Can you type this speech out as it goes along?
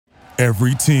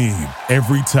Every team,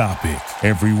 every topic,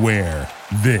 everywhere.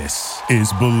 This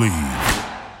is Believe.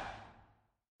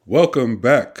 Welcome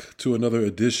back to another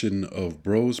edition of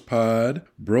Bros Pod.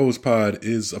 Bros Pod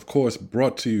is, of course,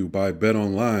 brought to you by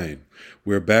BetOnline.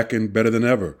 We're back and better than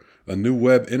ever. A new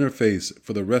web interface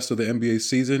for the rest of the NBA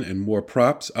season and more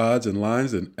props, odds, and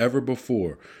lines than ever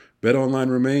before. BetOnline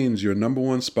remains your number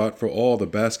one spot for all the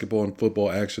basketball and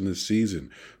football action this season.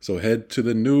 So head to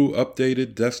the new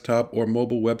updated desktop or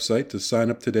mobile website to sign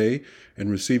up today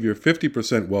and receive your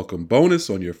 50% welcome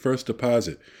bonus on your first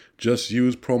deposit. Just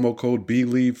use promo code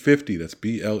BLEAV50, that's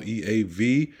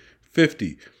BLEAV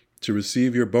 50, to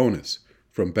receive your bonus.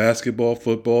 From basketball,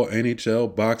 football,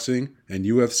 NHL, boxing, and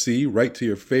UFC, right to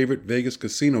your favorite Vegas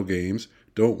casino games,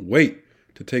 don't wait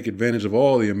to take advantage of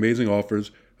all the amazing offers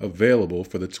available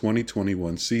for the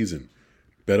 2021 season.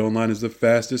 BetOnline is the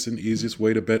fastest and easiest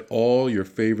way to bet all your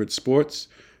favorite sports.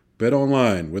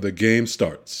 BetOnline, where the game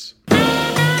starts.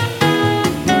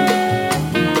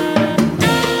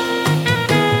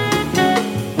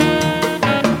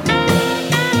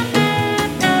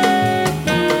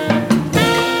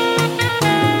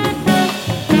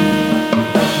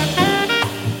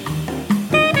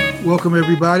 Welcome,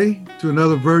 everybody, to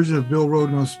another version of Bill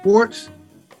Rhoden on Sports.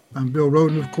 I'm Bill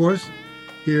Rhoden, of course,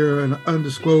 here in an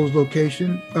undisclosed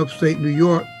location, upstate New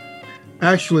York.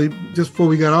 Actually, just before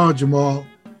we got on, Jamal,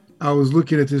 I was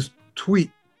looking at this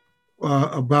tweet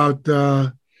about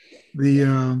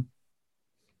an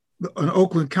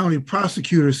Oakland County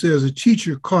prosecutor says a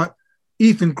teacher caught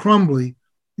Ethan Crumbley,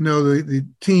 the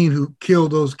teen who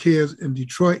killed those kids in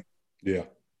Detroit. Yeah.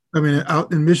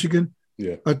 Out in Michigan.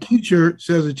 Yeah. A teacher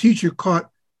caught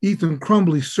Ethan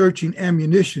Crumbley searching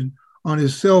ammunition on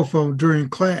his cell phone during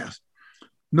class,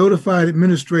 notified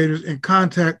administrators, and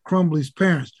contact Crumbley's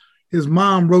parents. His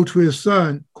mom wrote to his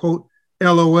son, quote,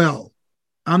 LOL,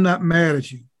 I'm not mad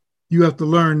at you. You have to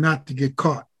learn not to get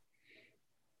caught.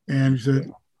 And he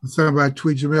said, somebody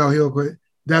tweet Jamel Hill,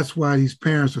 that's why these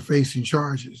parents are facing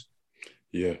charges.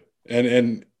 Yeah.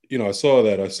 And I saw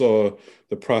that. I saw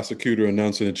the prosecutor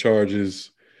announcing the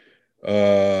charges.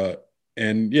 When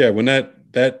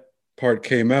that part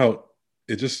came out,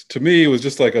 to me, it was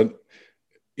just like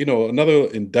another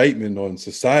indictment on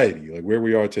society, like where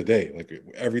we are today, like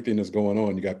everything that's going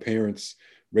on. You got parents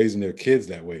raising their kids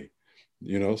that way,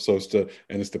 so it's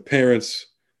the parents,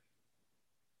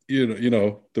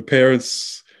 the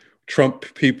parents,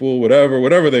 Trump people,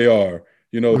 whatever they are,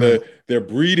 they're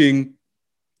breeding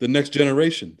the next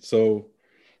generation. So,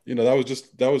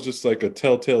 that was just like a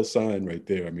telltale sign right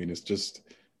there. I mean, it's just,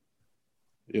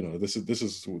 this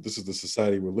is the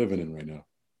society we're living in right now.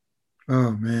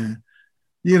 Oh man,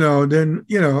 I don't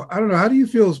know. How do you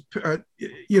feel,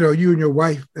 you and your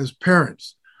wife as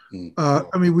parents? We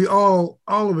all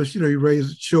of us, you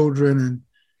raise children, and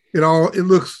it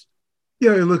looks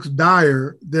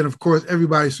dire. Then of course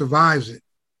everybody survives it,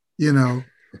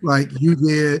 like you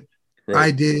did, right.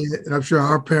 I did, and I'm sure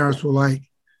our parents were like,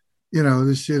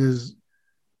 this shit is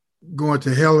going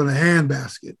to hell in a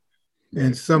handbasket. Right.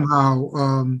 And somehow,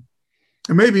 and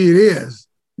maybe it is,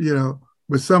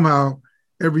 but somehow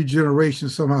every generation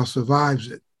somehow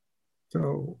survives it.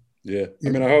 So, yeah. I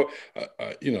hope,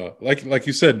 like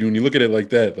you said, when you look at it like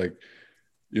that, like,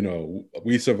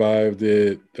 we survived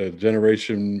it, the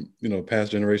generation,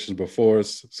 past generations before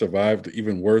us survived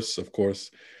even worse, of course.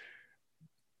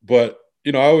 But,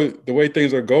 the way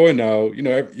things are going now, you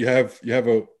have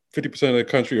a 50% of the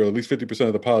country, or at least 50%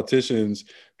 of the politicians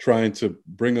trying to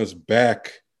bring us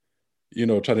back,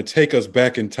 trying to take us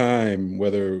back in time,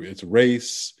 whether it's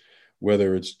race,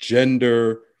 whether it's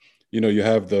gender. You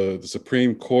have the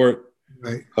Supreme Court,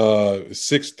 right.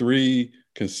 6-3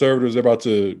 conservatives are about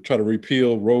to try to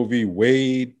repeal Roe v.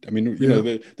 Wade.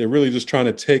 They're really just trying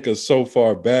to take us so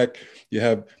far back.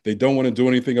 They don't want to do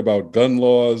anything about gun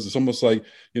laws. It's almost like,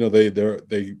 they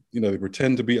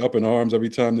pretend to be up in arms every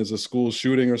time there's a school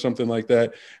shooting or something like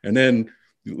that. And then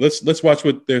let's watch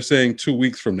what they're saying 2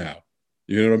 weeks from now.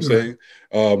 You know what I'm saying?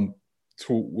 To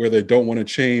where they don't want to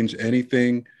change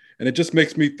anything. And it just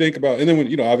makes me think about, and then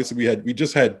when, obviously we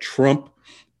just had Trump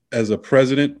as a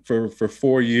president for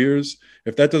 4 years.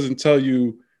 If that doesn't tell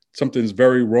you something's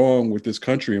very wrong with this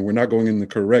country and we're not going in the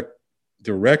correct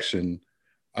direction,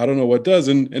 I don't know what does.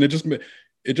 And it just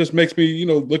makes me,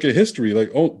 look at history,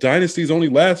 like, dynasties only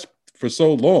last for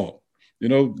so long,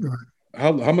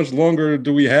 how much longer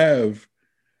do we have,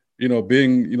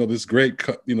 being, this great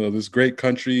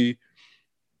country,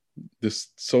 this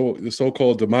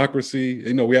so-called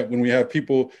democracy, when we have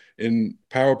people in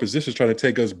power positions trying to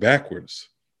take us backwards.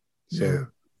 So.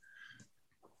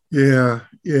 Yeah,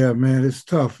 man, it's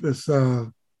tough. It's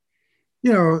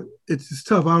it's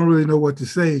tough. I don't really know what to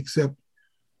say except,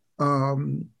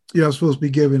 I'm supposed to be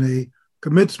giving a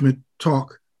commencement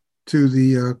talk to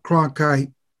the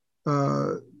Cronkite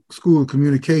School of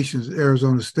Communications at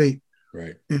Arizona State,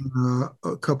 right, in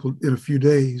a few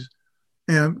days,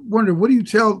 and I wonder what do you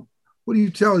tell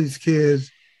these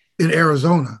kids in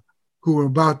Arizona who are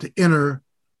about to enter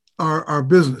our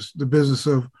business, the business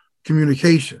of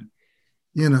communication,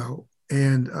 and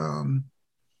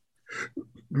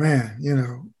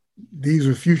man, these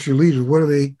are future leaders.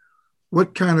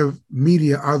 What kind of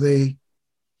media are they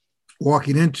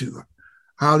walking into?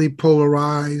 Highly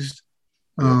polarized.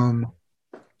 I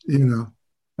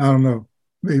don't know.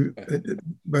 Maybe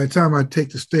by the time I take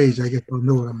the stage, I guess I'll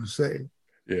know what I'm going to say.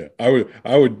 Yeah,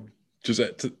 I would just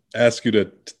ask you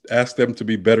to ask them to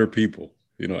be better people.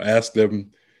 Ask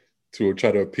them to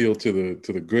try to appeal to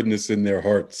the goodness in their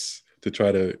hearts, to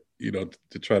try to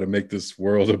make this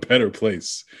world a better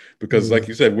place. Because, like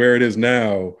you said, where it is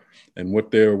now and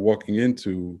what they're walking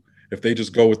into, if they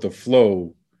just go with the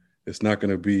flow, it's not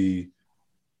going to be,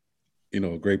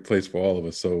 a great place for all of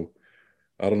us. So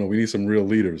I don't know. We need some real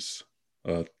leaders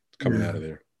coming out of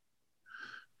there.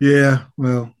 Yeah,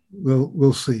 well,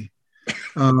 we'll see.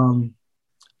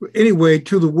 Anyway,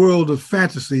 to the world of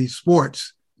fantasy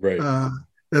sports, right?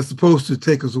 That's supposed to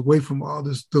take us away from all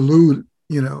this delude.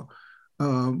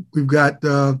 We've got.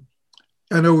 I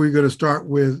know we're going to start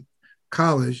with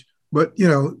college, but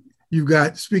you've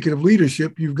got. Speaking of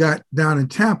leadership, you've got down in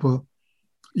Tampa,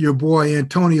 your boy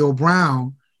Antonio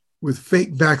Brown with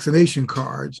fake vaccination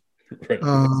cards. Right.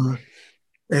 And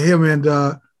him and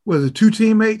was it two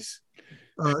teammates?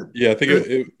 I think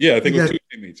it was two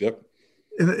teammates. Yep.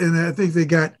 And I think they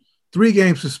got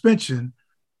 3-game suspension.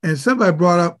 And somebody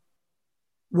brought up,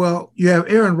 well, you have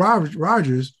Aaron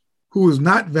Rodgers, who was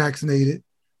not vaccinated,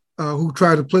 who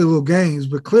tried to play little games,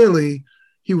 but clearly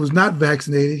he was not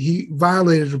vaccinated. He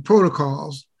violated the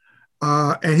protocols,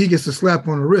 and he gets a slap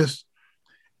on the wrist.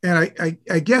 And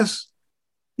I guess,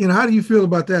 how do you feel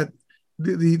about that?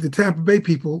 The Tampa Bay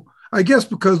people, I guess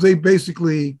because they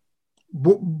basically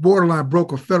borderline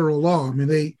broke a federal law. I mean,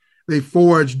 they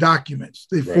forged documents.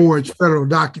 They forged federal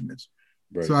documents.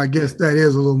 Right. So I guess that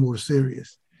is a little more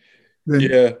serious.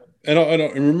 And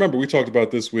remember, we talked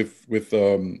about this with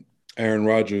Aaron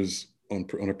Rodgers on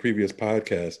a previous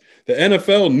podcast. The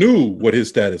NFL knew what his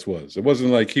status was. It wasn't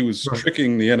like he was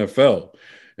tricking the NFL.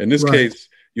 In this case,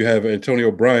 you have Antonio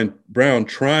Brown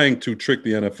trying to trick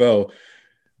the NFL.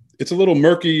 It's a little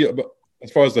murky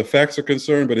as far as the facts are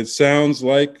concerned, but it sounds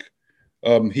like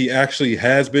he actually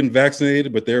has been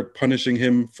vaccinated, but they're punishing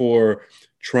him for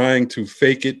trying to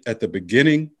fake it at the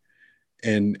beginning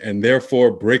and therefore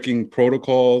breaking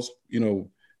protocols,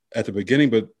 at the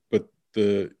beginning. But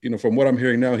the, from what I'm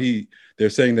hearing now, they're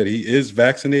saying that he is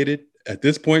vaccinated at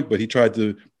this point, but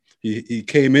he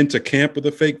came into camp with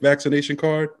a fake vaccination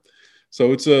card.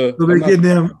 So so they're getting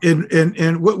them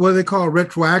in what do they call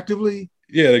retroactively?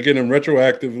 Yeah, they're getting them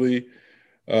retroactively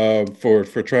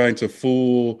for trying to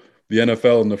fool the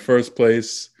NFL in the first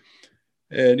place.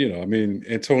 And,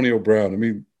 Antonio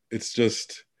Brown,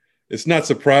 it's not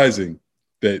surprising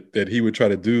that he would try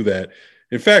to do that.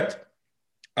 In fact,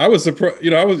 I was surprised,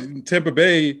 I was in Tampa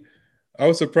Bay. I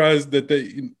was surprised that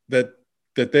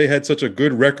they had such a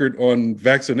good record on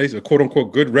vaccination, a quote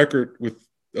unquote good record with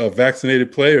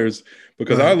vaccinated players,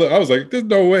 because I was like, there's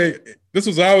no way. This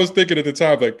was what I was thinking at the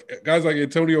time, like guys like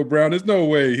Antonio Brown, there's no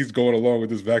way he's going along with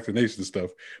this vaccination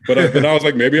stuff. But I was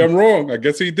like, maybe I'm wrong. I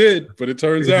guess he did, but it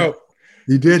turns out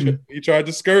he didn't. He tried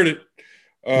to skirt it.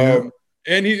 And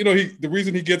the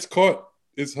reason he gets caught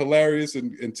is hilarious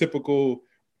and typical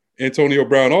Antonio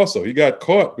Brown. Also, he got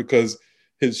caught because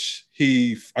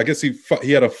he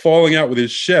had a falling out with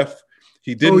his chef.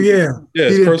 He didn't. Oh yeah.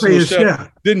 His personal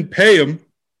chef didn't pay him.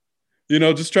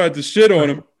 Just tried to shit on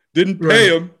him. Didn't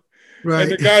pay him. Right.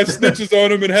 And the guy snitches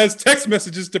on him and has text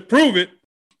messages to prove it.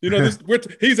 He's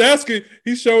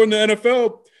showing the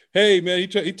NFL, hey man, he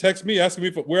texted me asking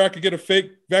me where I could get a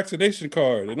fake vaccination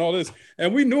card and all this.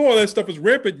 And we knew all that stuff was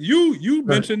rampant. You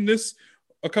mentioned this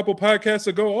a couple podcasts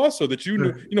ago also, that you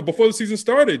knew, before the season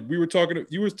started, you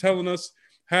were telling us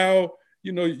how,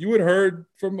 you had heard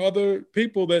from other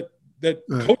people that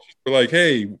coaches were like,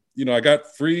 hey, I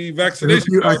got free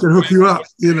vaccination. I can hook you up,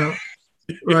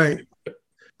 right.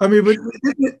 I mean, but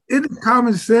isn't it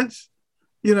common sense?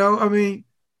 All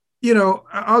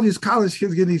these college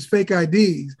kids getting these fake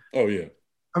IDs. Oh, yeah.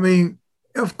 I mean,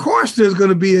 of course there's going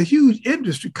to be a huge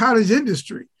college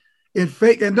industry in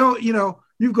fake. And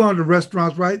you've gone to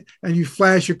restaurants, right? And you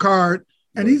flash your card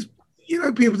and these,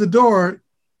 people at the door,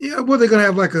 what are they going to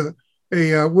have, like a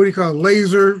what do you call it,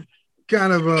 laser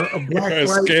kind of a black a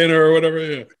light scanner or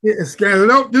whatever. yeah, scanner.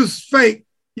 Don't this is fake.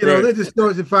 You know, Right. they just show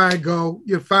you fine go.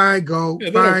 You're fine go. Yeah,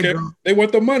 they don't Fine care. go. They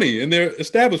want the money in their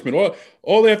establishment.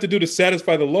 All they have to do to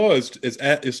satisfy the law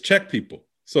is check people.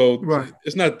 So Right.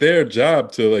 it's not their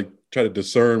job to like try to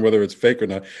discern whether it's fake or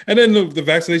not. And then the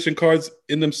vaccination cards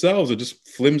in themselves are just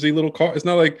flimsy little cards. It's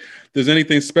not like there's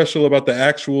anything special about the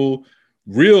actual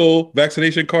real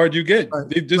vaccination card you get. Right.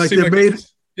 They just Like seem they're like made-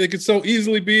 it could so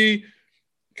easily be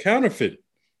counterfeit.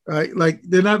 Right? Like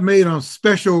they're not made on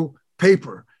special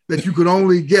paper that you could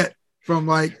only get from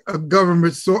like a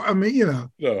government source. I mean, you know.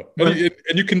 No, But-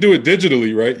 and you can do it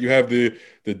digitally, right? You have the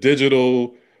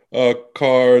digital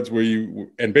cards where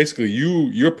basically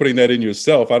you're putting that in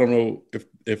yourself. I don't know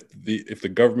if the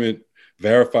government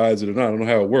verifies it or not. I don't know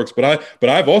how it works, but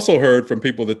I've also heard from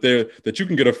people that you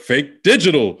can get a fake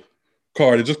digital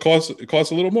card. It just costs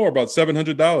a little more, about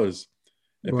 $700.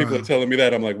 And people are telling me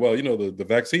that. I'm like, well, you know, the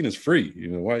vaccine is free. You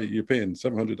know, why you're paying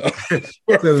 $700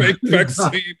 for a fake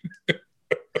vaccine?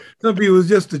 Some people it's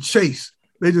just a chase.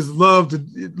 They just love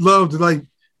to like,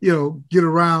 you know, get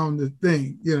around the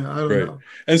thing. You know, I don't know.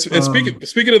 And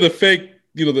speaking of the fake,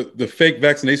 you know, the fake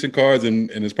vaccination cards, and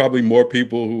there's probably more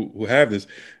people who have this.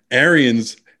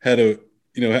 Arians had a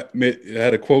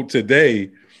quote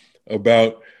today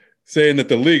about saying that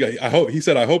the league. I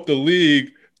hope the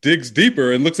league digs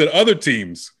deeper and looks at other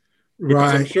teams.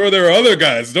 Because I'm sure there are other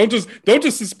guys. Don't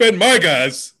just suspend my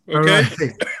guys. Okay.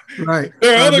 Right.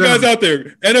 There are other guys out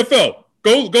there. NFL.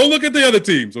 Go look at the other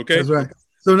teams. Okay. That's right.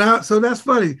 So that's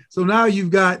funny. So now you've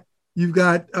got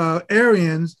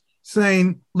Arians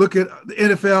saying look at the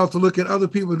NFL to look at other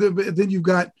people. Then you've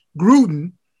got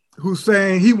Gruden who's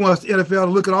saying he wants the NFL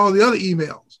to look at all the other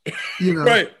emails. You know.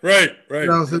 Right. You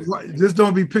know, so just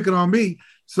don't be picking on me.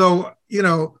 So you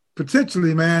know,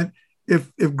 potentially, man,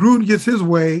 if Gruden gets his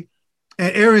way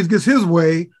and Arians gets his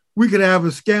way, we could have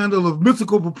a scandal of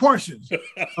mythical proportions.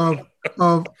 of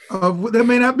there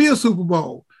may not be a Super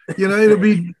Bowl. You know, it'll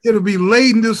be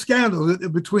laden with scandals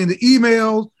between the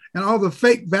emails and all the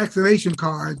fake vaccination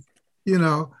cards. You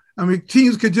know, I mean,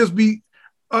 teams could just be,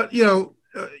 you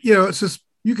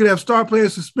could have star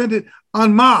players suspended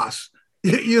en masse.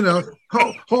 You know,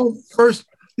 whole first,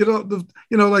 like the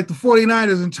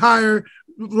 49ers entire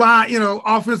line, you know,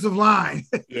 offensive line.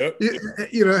 Yep.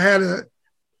 You know, had a.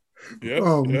 Yep.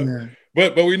 Oh yep. man.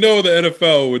 But we know the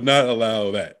NFL would not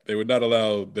allow that. They would not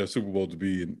allow their Super Bowl to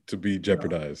be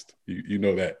jeopardized. You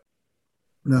know that.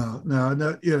 No.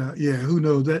 Yeah. Who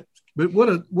knows that? But what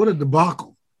a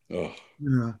debacle. Oh,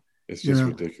 yeah. It's just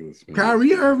ridiculous. Man.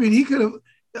 Kyrie Irving, he could have.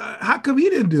 How come he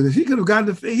didn't do this? He could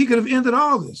have He could have ended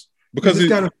all this because he's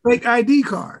got a fake ID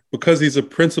card. Because he's a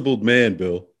principled man,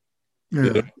 Bill. Yeah.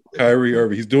 You know, Kyrie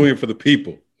Irving, he's doing it for the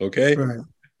people. Okay. Right.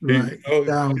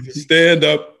 He's a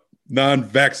stand-up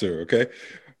non-vaxxer. Okay.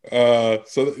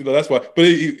 So that's why. But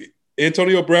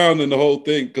Antonio Brown and the whole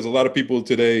thing, because a lot of people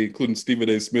today, including Stephen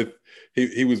A. Smith,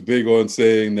 he was big on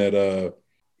saying that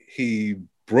he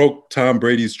broke Tom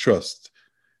Brady's trust.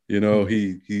 You know,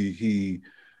 he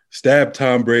stabbed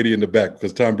Tom Brady in the back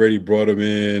because Tom Brady brought him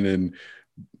in and,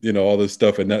 you know, all this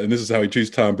stuff. And this is how he treats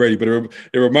Tom Brady. But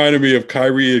it reminded me of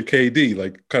Kyrie and KD,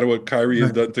 like kind of what Kyrie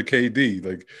has done to KD,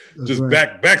 like just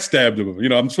backstabbed him. You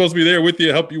know, I'm supposed to be there with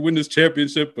you, help you win this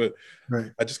championship, but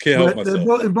I just can't help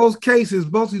myself. In both cases,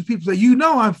 both these people say, you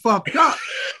know, I'm fucked up.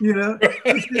 You know,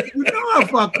 I'm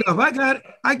fucked up. I got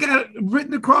it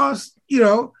written across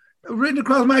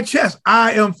my chest.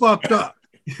 I am fucked up.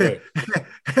 Right.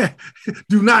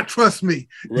 Do not trust me.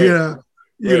 Right.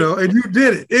 You know, and you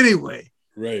did it anyway.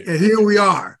 Right. And here we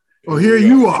are. Or here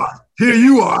you are. Here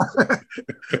you are.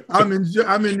 I'm in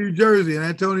New Jersey, and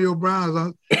Antonio Brown is,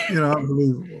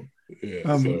 unbelievable. Yeah,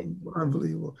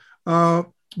 unbelievable.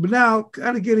 But now,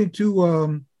 kind of getting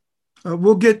to,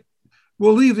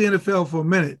 we'll leave the NFL for a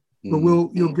minute, but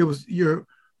you'll give us your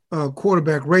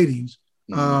quarterback ratings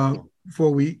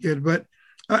before we get. But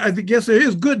I guess there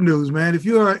is good news, man. If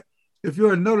you're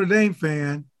a Notre Dame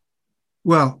fan,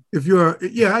 I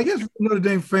guess a Notre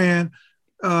Dame fan,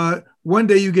 one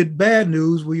day you get bad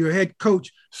news where your head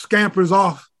coach scampers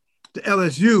off to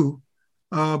LSU.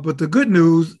 But the good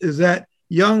news is that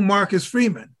young Marcus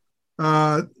Freeman,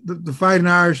 the Fighting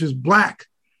Irish's black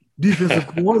defensive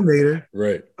coordinator,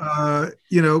 right?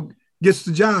 Gets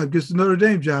the Notre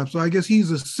Dame job. So I guess he's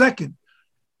the second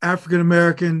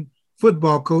African-American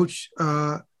football coach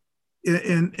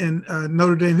in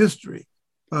Notre Dame history.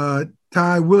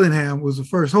 Ty Willingham was the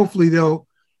first. Hopefully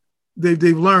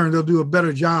they've learned they'll do a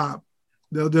better job.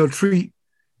 They'll treat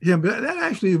him. But that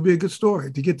actually would be a good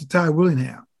story to get to Ty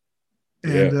Willingham.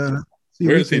 And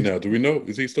where is he now? Do we know?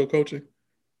 Is he still coaching?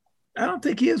 I don't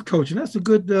think he is coaching. That's a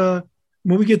good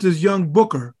when we get this young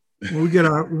Booker, when we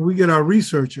get our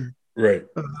researcher, right,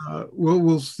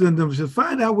 we'll send them to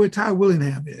find out where Ty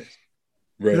Willingham is.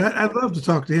 Right. I'd love to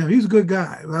talk to him. He's a good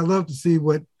guy. I'd love to see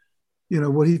what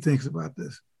he thinks about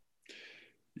this.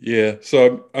 Yeah.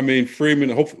 So I mean, Freeman.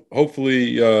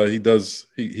 Hopefully,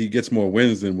 he gets more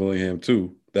wins than Willingham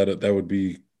too. That would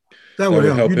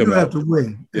help. You do have to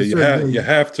win. Yeah, you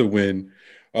have to win.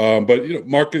 But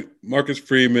Marcus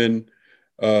Freeman,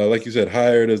 like you said,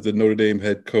 hired as the Notre Dame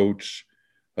head coach.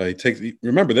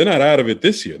 Remember, they're not out of it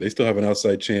this year. They still have an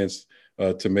outside chance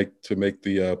to make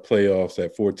the playoffs,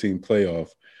 that 14 playoff.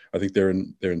 I think they're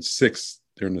in sixth.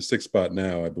 They're in the sixth spot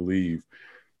now, I believe.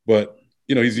 But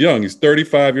he's young. He's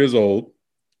 35 years old.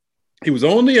 He was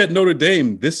only at Notre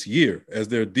Dame this year as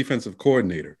their defensive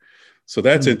coordinator. So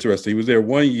that's interesting. He was there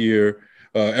 1 year.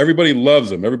 Everybody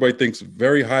loves him. Everybody thinks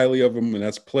very highly of him, and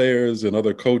that's players and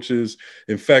other coaches.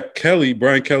 In fact,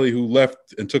 Brian Kelly, who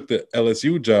left and took the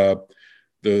LSU job,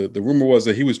 the rumor was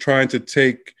that he was trying to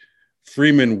take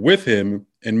Freeman with him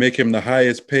and make him the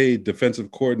highest paid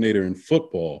defensive coordinator in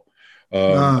football.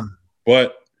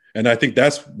 But I think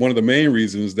that's one of the main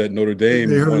reasons that Notre Dame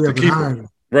wanted to keep him.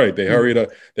 Right. They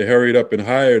hurried up and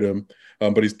hired him.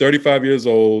 But he's 35 years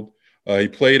old. He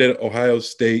played at Ohio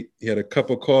State. He had a cup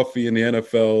of coffee in the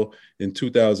NFL in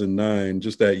 2009,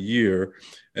 just that year.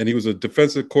 And he was a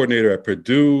defensive coordinator at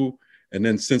Purdue and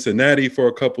then Cincinnati for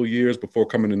a couple years before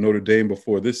coming to Notre Dame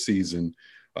before this season.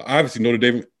 Obviously, Notre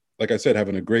Dame, like I said,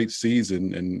 having a great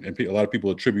season, and a lot of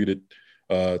people attribute it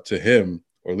to him,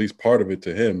 or at least part of it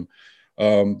to him.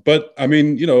 But, I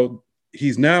mean,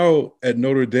 he's now at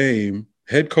Notre Dame,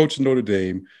 head coach of Notre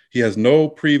Dame. He has no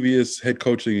previous head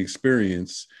coaching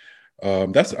experience.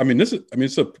 People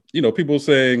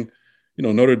saying,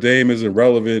 Notre Dame is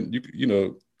irrelevant.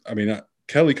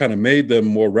 Kelly kind of made them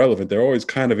more relevant. They're always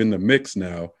kind of in the mix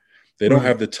now. They don't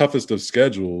have the toughest of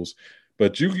schedules,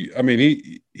 but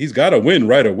he's got to win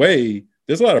right away.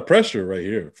 There's a lot of pressure right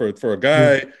here for a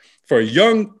guy, for a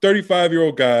young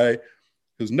 35-year-old guy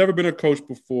who's never been a coach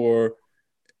before.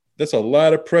 That's a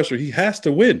lot of pressure. He has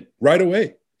to win right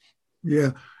away.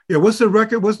 Yeah. Yeah, what's the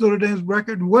record? What's Notre Dame's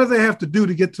record? What do they have to do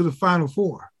to get to the Final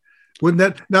Four? Wouldn't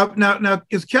that now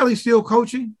is Kelly still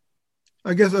coaching?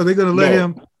 I guess are they going to let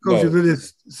him coach or they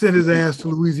send his ass to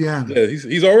Louisiana? Yeah,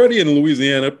 he's already in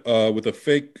Louisiana with a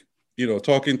fake,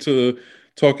 talking to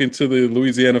the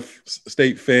Louisiana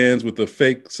State fans with a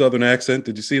fake Southern accent.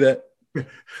 Did you see that?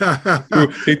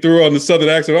 He threw on the Southern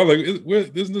accent. I'm like,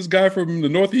 isn't this guy from the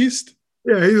Northeast?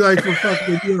 Yeah, he's like from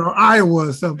fucking, Iowa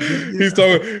or something. He's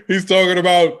talking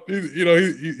about,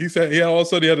 he said all of a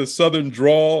sudden he had a Southern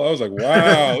drawl. I was like,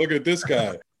 wow, look at this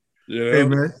guy. Hey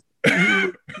man,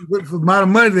 for the amount of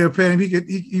money they're paying him,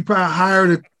 he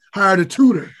probably hired a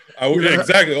tutor.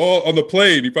 Exactly. All on the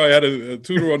plane. He probably had a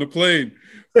tutor on the plane.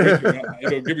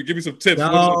 Give me some tips.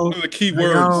 What are the key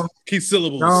words, key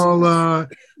syllables? Y'all,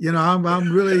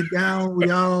 I'm really down with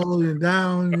y'all and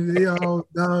down,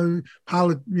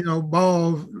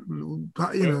 balls,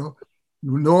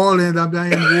 New Orleans. I'm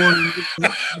down in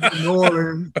New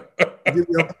Orleans.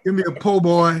 Give me a po'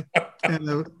 boy and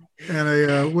a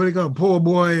what do you call a po'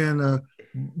 boy and a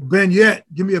beignet.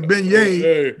 Give me a beignet.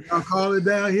 Hey. I'll call it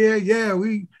down here. Yeah,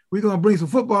 we're gonna bring some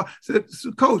football. So,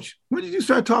 Coach, when did you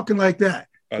start talking like that?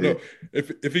 I know.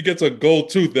 If he gets a gold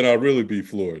tooth, then I'll really be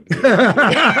floored.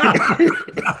 I'll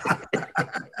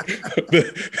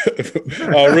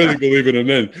really believe it. And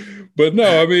then, but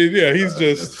no, he's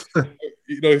just,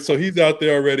 so he's out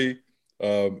there already.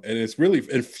 And it's really,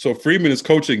 and so Freeman is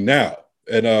coaching now.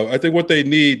 And I think what they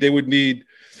would need,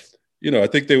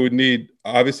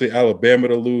 obviously Alabama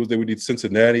to lose. They would need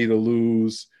Cincinnati to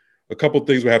lose. A couple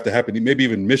things would have to happen. Maybe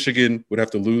even Michigan would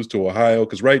have to lose to Ohio.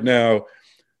 Because right now,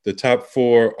 the top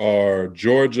four are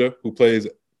Georgia, who plays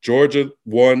Georgia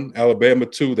 1, Alabama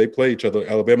 2. They play each other.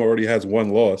 Alabama already has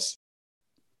one loss.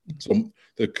 So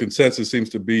the consensus seems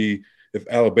to be if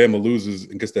Alabama loses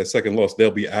and gets that second loss,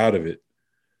 they'll be out of it.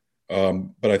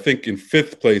 But I think in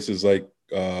fifth place is like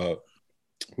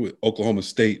Oklahoma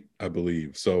State, I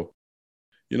believe. So,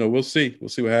 we'll see. We'll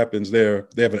see what happens there.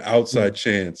 They have an outside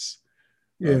chance.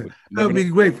 Yeah, that would be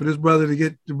great for this brother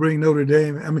to bring Notre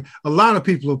Dame. A lot of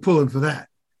people are pulling for that.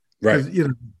 Right.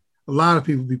 A lot of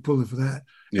people be pulling for that.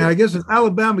 Yeah. And I guess if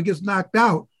Alabama gets knocked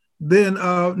out, then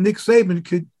Nick Saban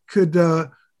could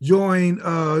join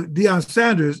Deion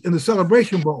Sanders in the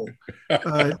Celebration Bowl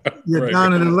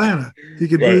down in Atlanta. He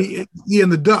could be he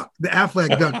and the Duck, the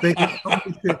Affleck Duck.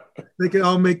 They can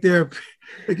all make their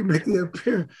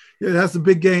appearance. Yeah, that's a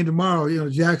big game tomorrow.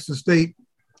 Jackson State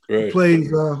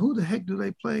plays. Who the heck do they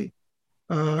play?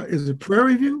 Is it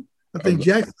Prairie View? I think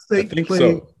Jackson State plays.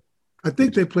 So. I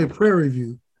think they play Prairie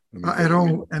View at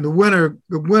home, and the winner.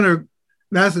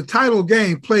 Now it's a title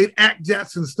game played at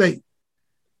Jackson State.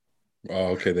 Oh,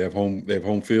 okay. They have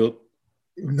home field.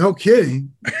 No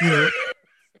kidding.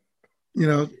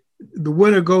 The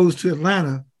winner goes to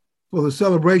Atlanta for the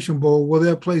Celebration Bowl, where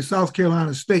they'll play South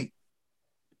Carolina State.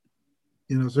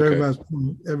 So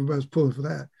everybody's pulling for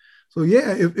that. So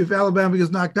yeah, if Alabama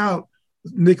gets knocked out,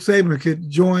 Nick Saban could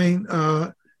join.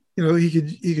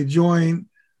 He could join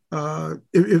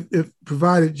if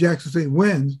provided Jackson State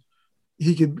wins,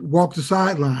 he could walk the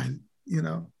sideline.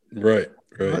 Right.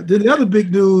 Then the other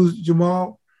big news,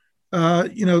 Jamal,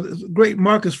 great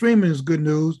Marcus Freeman is good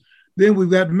news. Then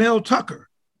we've got Mel Tucker.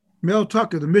 Mel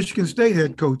Tucker, the Michigan State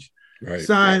head coach,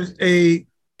 signs a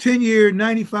 10-year,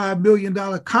 $95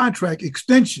 million contract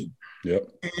extension. Yep.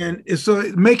 And it's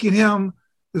making him,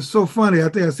 it's so funny. I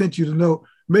think I sent you the note,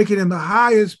 making him the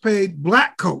highest paid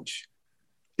black coach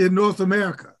in North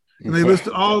America. And they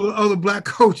listed all the other black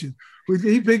coaches.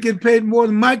 He's been getting paid more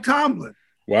than Mike Tomlin.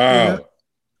 Wow.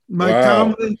 Mike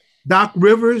Tomlin, Doc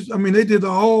Rivers. I mean, they did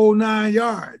the whole 9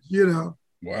 yards,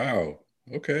 Wow.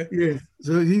 Okay. Yeah.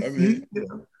 So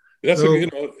that's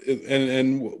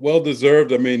and well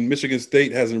deserved. I mean, Michigan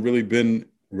State hasn't really been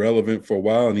relevant for a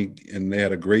while, and they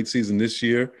had a great season this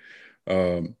year.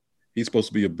 He's supposed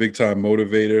to be a big time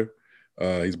motivator.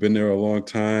 He's been there a long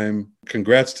time.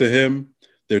 Congrats to him.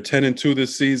 They're 10-2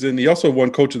 this season. He also won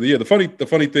Coach of the Year. The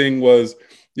funny thing was,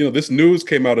 this news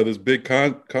came out of this big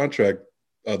contract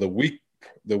the week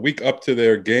up to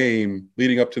their game,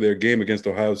 leading up to their game against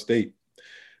Ohio State.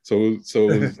 So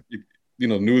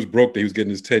news broke that he was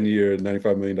getting his 10-year,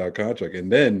 $95 million contract.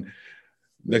 And then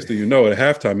next thing you know, at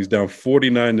halftime, he's down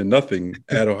 49-0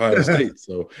 at Ohio State.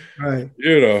 So, right.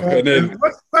 And then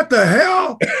what the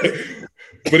hell?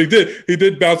 But he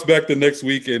did bounce back the next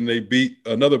week, and they beat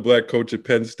another black coach at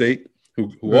Penn State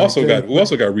who also got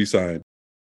re-signed.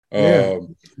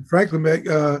 Franklin.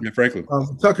 Franklin.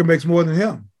 Tucker makes more than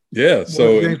him. Yeah.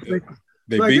 So I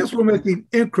guess we're making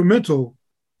incremental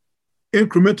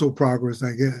progress,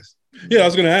 I guess. Yeah, I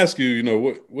was going to ask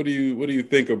you. What do you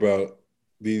think about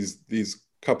these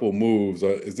couple moves?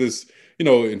 Is this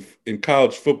in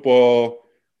college football,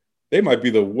 they might be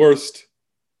the worst.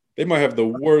 They might have the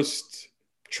worst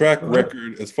track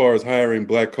record as far as hiring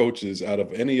black coaches out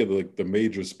of any of the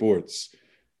major sports.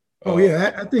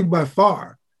 I think by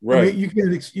far. Right. I mean,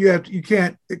 you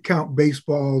can't count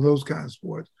baseball, those kind of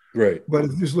sports. Right. But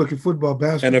if you just look at football,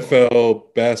 basketball,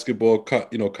 NFL, basketball,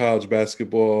 college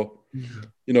basketball,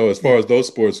 as far as those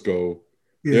sports go,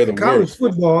 they're the college worst.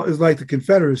 Football is like the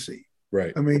Confederacy.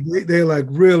 Right. I mean, they're like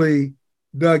really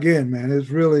dug in, man. It's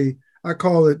really, I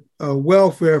call it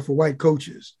welfare for white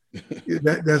coaches.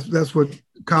 That's what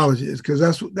college is, because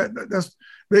that's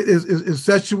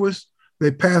incestuous.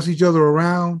 They pass each other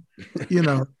around,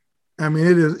 I mean,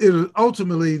 it is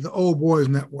ultimately the old boys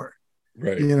network,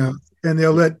 right? And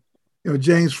they'll let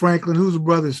James Franklin, who's a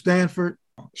brother at Stanford,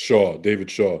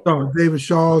 David Shaw. Oh, David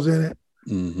Shaw's in it.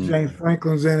 Mm-hmm. James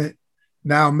Franklin's in it.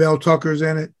 Now Mel Tucker's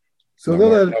in it. So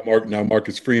now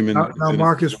Marcus Freeman. Now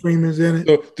Marcus Freeman's in it.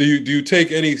 So do you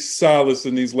take any solace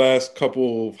in these last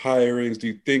couple of hirings? Do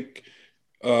you think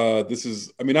this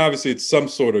is? I mean, obviously it's some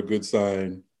sort of good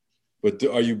sign, but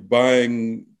are you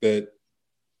buying that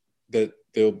they'll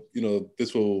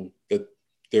that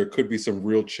there could be some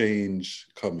real change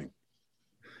coming?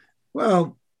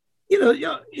 Well,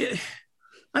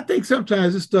 I think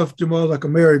sometimes this stuff, Jamal, like a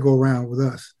merry-go-round with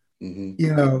us.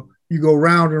 Mm-hmm. You go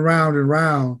round and round and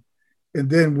round, and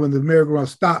then when the merry-go-round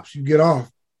stops, you get off,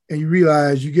 and you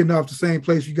realize you're getting off the same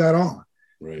place you got on.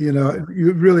 Right.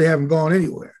 You really haven't gone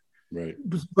anywhere. Right.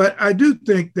 But I do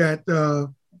think that,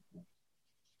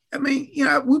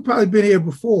 we've probably been here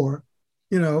before.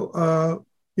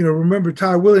 Remember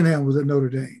Ty Willingham was at Notre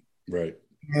Dame. Right.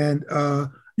 And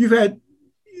you've had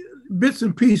bits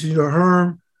and pieces,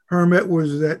 Herm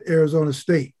Edwards is at Arizona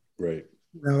State. Right.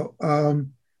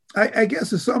 I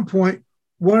guess at some point,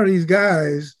 one of these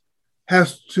guys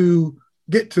has to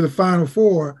get to the Final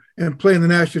Four and play in the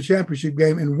national championship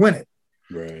game and win it.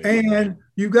 Right. And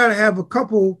you've got to have a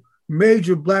couple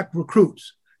major black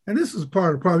recruits. And this is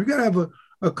part of the problem. You got to have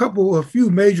a few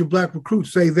major black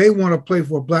recruits say they want to play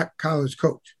for a black college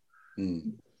coach.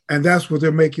 Mm. And that's what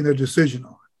they're making their decision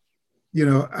on. They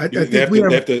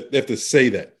have to say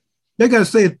that. They got to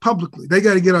say it publicly. They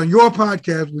got to get on your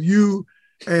podcast with you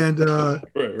and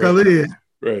Khalid,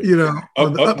 right.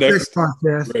 On the Up Next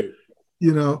podcast, right.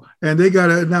 And they got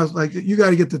to announce, you got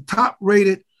to get the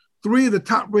three of the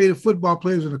top rated football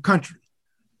players in the country,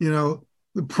 the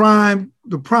prime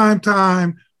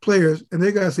time players, and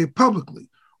they got to say publicly,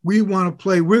 we want to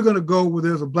play. We're going to go where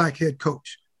there's a black head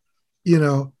coach. you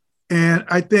know, and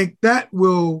I think that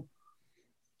will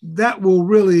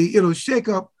really, it'll shake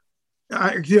up.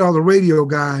 I see all the radio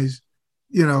guys,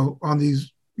 on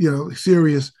these,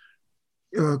 serious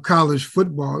college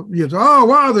football. Oh,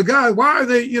 wow, the guys, why are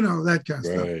they, that kind of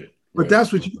stuff. But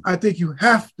that's what I think you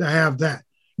have to have that.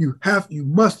 You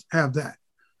must have that,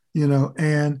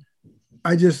 and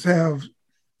I just have,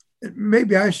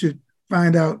 maybe I should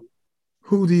find out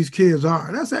who these kids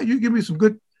are. That's how you give me some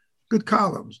good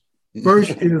columns.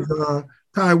 First is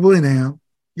Ty Willingham.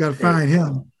 You got to find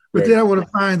him. But then I want to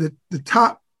find the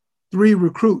top 3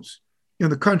 recruits in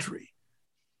the country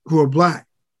who are Black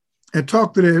and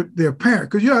talk to their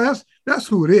parents. Because, that's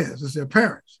who it is. It's their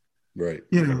parents. Right.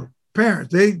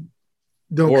 Parents, they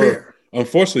don't care.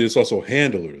 Unfortunately, it's also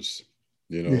handlers,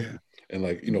 and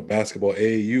basketball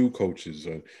AAU coaches.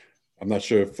 I'm not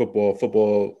sure if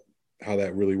football, how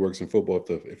that really works in football,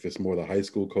 if it's more the high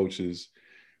school coaches,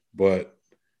 but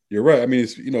you're right. I mean,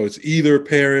 it's either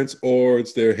parents or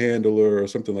it's their handler or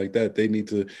something like that. They need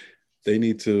to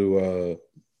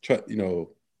try,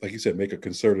 like you said, make a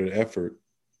concerted effort.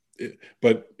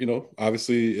 But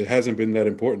obviously, it hasn't been that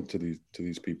important to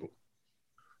these people.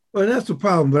 Well, that's the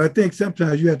problem. But I think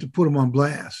sometimes you have to put them on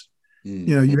blast.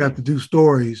 You have to do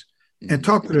stories and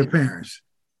talk to their parents,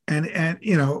 and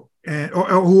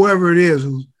or whoever it is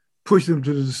who's pushing them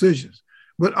to the decisions.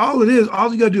 But all you got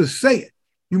to do is say it.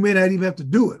 You may not even have to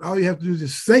do it. All you have to do is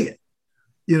just say it.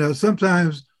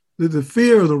 Sometimes the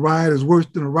fear of the riot is worse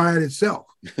than the riot itself.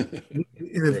 and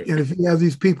if you have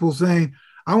these people saying,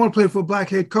 I want to play for a Black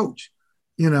head coach,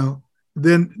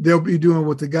 then they'll be doing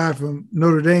what the guy from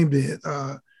Notre Dame did.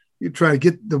 You try to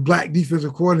get the Black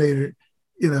defensive coordinator,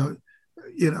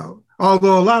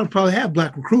 although a lot of probably have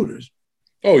Black recruiters.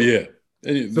 Oh yeah.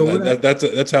 So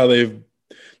that's how they've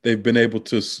been able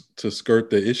to skirt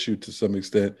the issue to some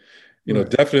extent.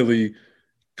 Definitely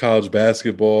college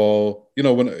basketball.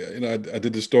 When I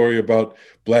did the story about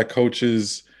Black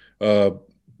coaches, a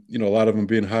lot of them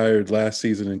being hired last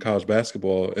season in college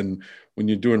basketball, and when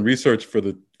you're doing research for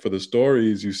the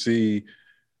stories, you see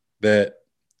that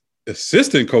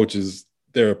assistant coaches,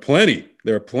 there are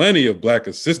plenty of Black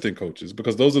assistant coaches,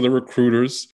 because those are the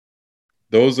recruiters.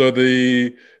 Those are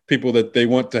the people that they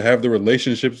want to have the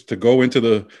relationships to go into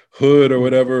the hood or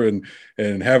whatever and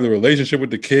have the relationship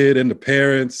with the kid and the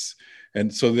parents.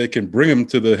 And so they can bring them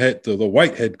to the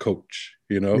white head coach,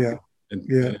 and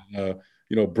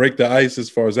break the ice as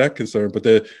far as that's concerned.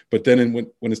 But then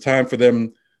when it's time for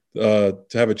them to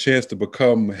have a chance to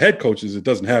become head coaches, it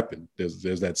doesn't happen. There's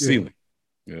that ceiling.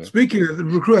 Yeah. Speaking of the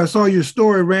recruit, I saw your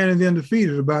story ran in the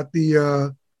Undefeated about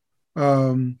the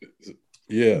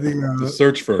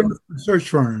search firm. Search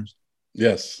firms.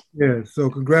 Yes. Yeah.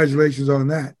 So congratulations on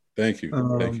that. Thank you.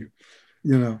 Thank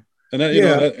you.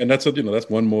 And that's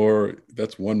one more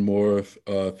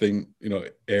thing,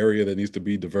 area that needs to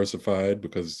be diversified,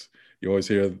 because you always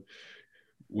hear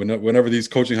whenever these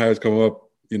coaching hires come up,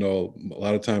 a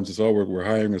lot of times it's we're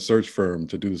hiring a search firm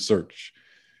to do the search.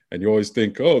 And you always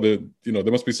think, there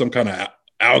must be some kind of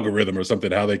algorithm or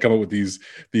something, how they come up with these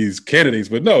candidates.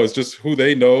 But no, it's just who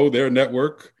they know, their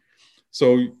network.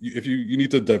 So if you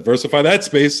need to diversify that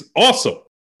space also,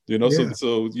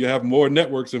 so you have more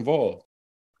networks involved.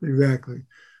 Exactly.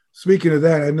 Speaking of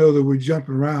that, I know that we're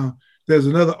jumping around. There's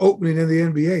another opening in the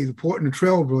NBA. The Portland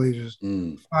Trail Blazers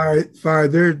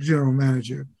fired their general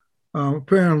manager.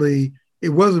 Apparently, it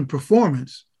wasn't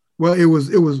performance. Well, it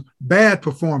was bad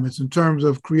performance in terms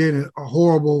of creating a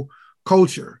horrible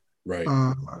culture. Right.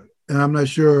 And I'm not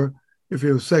sure if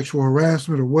it was sexual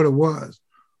harassment or what it was,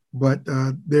 but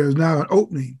there's now an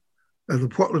opening at the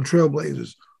Portland Trail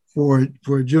Blazers for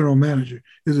a general manager.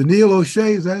 Is it Neil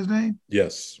O'Shea? Is that his name?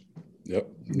 Yes. Yep.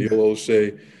 Neil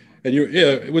O'Shea. And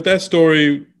with that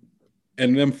story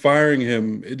and them firing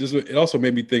him, it also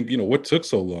made me think, what took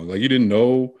so long? Like, you didn't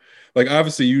know, like,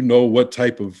 obviously, what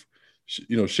type of,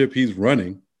 ship he's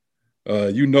running.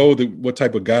 What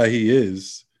type of guy he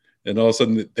is. And all of a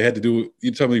sudden they had to do,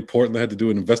 you tell me Portland had to do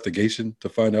an investigation to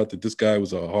find out that this guy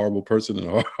was a horrible person and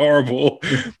a horrible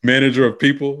manager of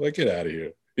people. Like, get out of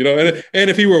here. And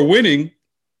if he were winning,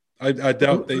 I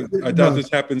doubt this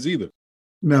happens either.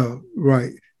 No,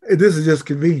 right. This is just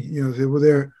convenient,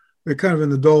 they're kind of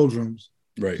in the doldrums.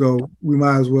 Right. So we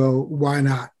might as well, why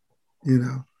not?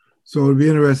 So it'll be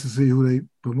interesting to see who they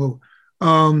promote.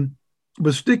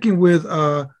 But sticking with,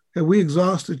 have we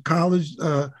exhausted college?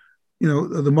 The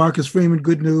Marcus Freeman,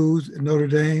 good news at Notre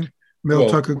Dame. Mel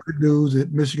Tucker, good news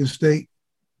at Michigan State.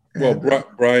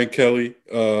 Brian Kelly,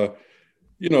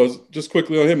 just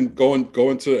quickly on him going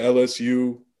to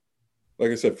LSU.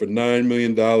 Like I said, for $9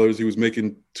 million, he was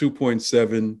making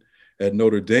 2.7, at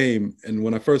Notre Dame. And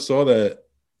when I first saw that,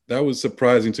 that was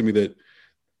surprising to me that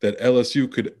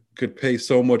LSU could pay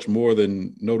so much more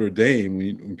than Notre Dame.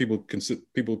 When people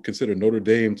consider Notre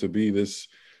Dame to be this,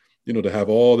 to have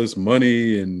all this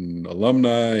money and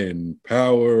alumni and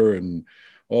power and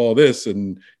all this,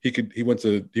 and he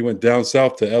went down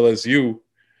south to LSU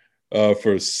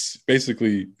for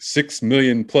basically $6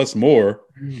 million plus more,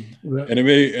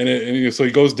 so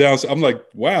he goes down. I'm like,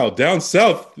 wow, down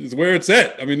south is where it's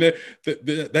at. I mean,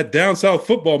 that down south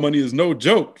football money is no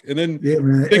joke. And then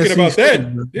thinking about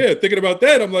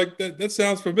that, I'm like, that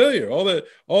sounds familiar.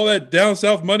 All that down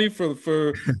south money for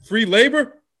free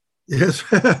labor. Yes,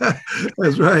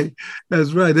 that's right.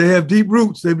 That's right. They have deep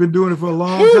roots. They've been doing it for a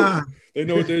long time. They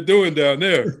know what they're doing down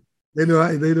there. They know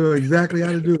exactly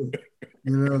how to do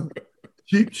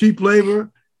it. Cheap labor.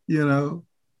 Yeah,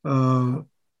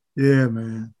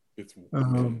 man.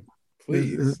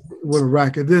 Please. What a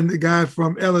racket. Then the guy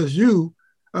from LSU,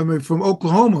 from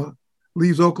Oklahoma,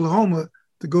 leaves Oklahoma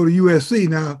to go to USC.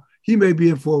 Now he may be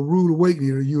in for a rude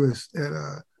awakening at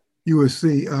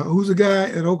USC. Who's the guy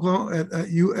at Oklahoma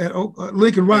at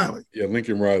Lincoln Riley? Yeah,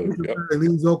 Lincoln Riley. Riley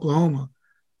leaves Oklahoma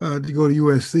to go to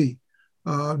USC.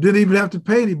 Didn't even have to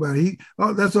pay anybody.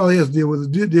 That's all he has to deal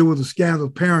with. Deal with the scandal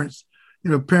of parents.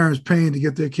 Parents paying to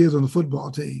get their kids on the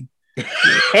football team.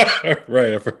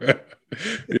 Right.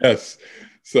 Yes.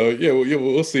 So yeah,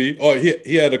 we'll see. Oh,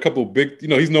 he had a couple big.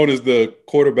 He's known as the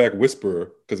quarterback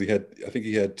whisperer because he's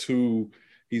had two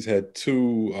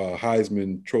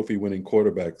Heisman Trophy winning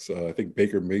quarterbacks. I think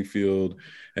Baker Mayfield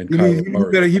and Kyler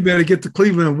Murray. He better get to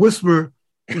Cleveland and whisper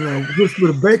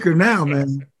to Baker now,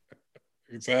 man.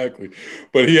 Exactly.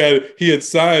 But he had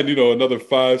signed, another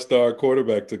 5-star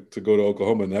quarterback to go to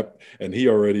Oklahoma, and he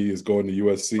already is going to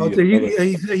USC. He's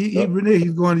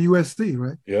going to USC,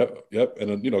 right? Yep.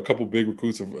 And a couple big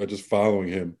recruits are just following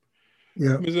him.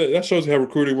 Yeah. That shows you how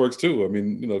recruiting works too. I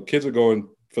mean, kids are going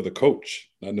for the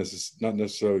coach, not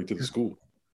necessarily to the school.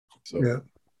 So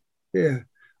yeah.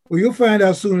 Well, you'll find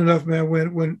out soon enough, man.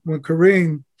 When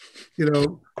Kareem,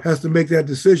 has to make that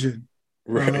decision.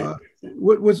 Right.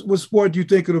 What sport do you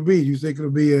think it'll be? Do you think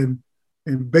it'll be in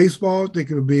baseball? Do you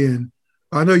think it'll be in?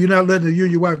 I know you and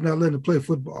your wife not letting her play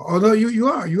football. Although you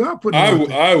are putting.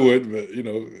 I would, but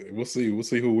we'll see. We'll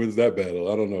see who wins that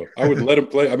battle. I don't know. I would let him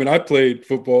play. I mean, I played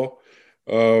football.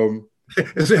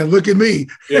 Look at me.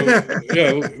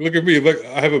 yeah, look at me. Look,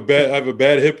 I have a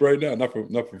bad hip right now. Not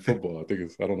from football. I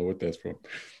don't know what that's from,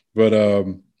 but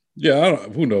yeah, I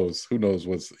don't. Who knows? Who knows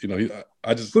what's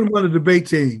I just put him on the debate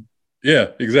team. Yeah,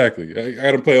 exactly. I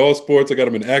got him play all sports. I got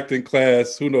him in acting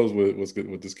class. Who knows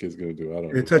what this kid's gonna do? I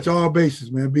don't know. Touch all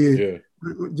bases, man.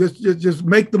 Just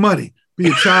make the money. Be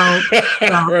a child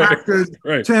actor,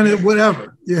 tenant,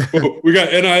 whatever. Yeah. Well, we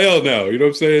got NIL now. You know what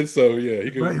I'm saying? So yeah, he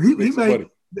can. Right. He made,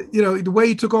 the way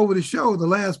he took over the show, the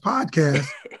last podcast.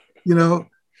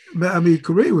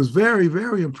 Kareem was very,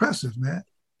 very impressive, man.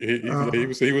 He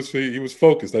was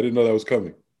focused. I didn't know that was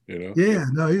coming. Yeah,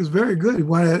 no, he was very good. He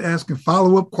wanted asking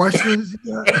follow-up questions.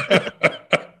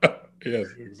 Yes,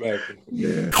 exactly.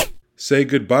 Yeah. Say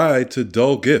goodbye to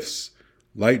dull gifts.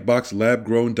 Lightbox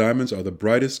lab-grown diamonds are the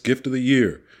brightest gift of the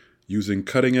year. Using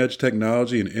cutting-edge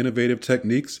technology and innovative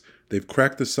techniques, they've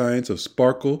cracked the science of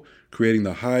sparkle, creating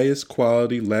the highest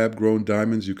quality lab-grown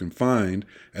diamonds you can find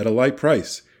at a light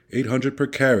price, $800 per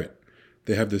carat.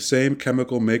 They have the same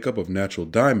chemical makeup of natural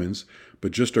diamonds,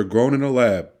 but just are grown in a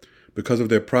lab. Because of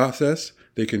their process,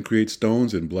 they can create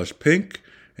stones in blush pink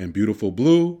and beautiful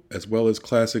blue, as well as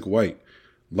classic white.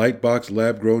 Lightbox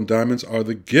lab-grown diamonds are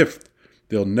the gift.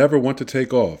 They'll never want to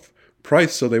take off.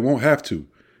 Priced so they won't have to.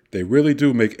 They really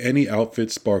do make any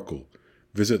outfit sparkle.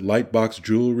 Visit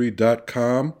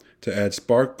lightboxjewelry.com to add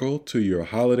sparkle to your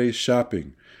holiday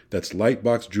shopping. That's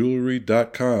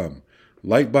lightboxjewelry.com.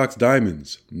 Lightbox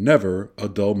diamonds, never a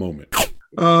dull moment.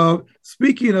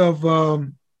 Speaking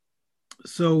of...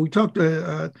 So we talked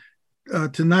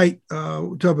tonight. We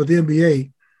talked about the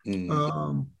NBA.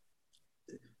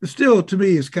 Still, to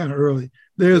me, it's kind of early.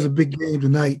 There's a big game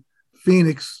tonight.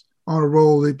 Phoenix on a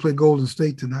roll. They play Golden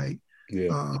State tonight.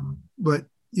 Yeah. But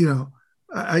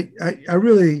I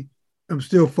really am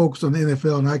still focused on the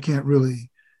NFL, and I can't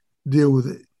really deal with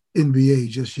the NBA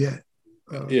just yet.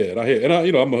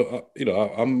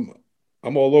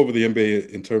 I'm all over the NBA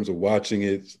in terms of watching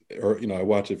it, or I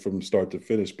watch it from start to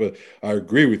finish. But I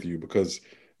agree with you because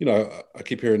I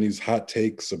keep hearing these hot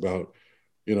takes about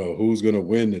who's going to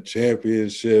win the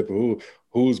championship,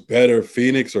 who's better,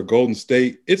 Phoenix or Golden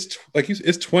State. It's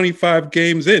it's 25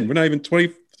 games in. We're not even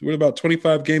 20. We're about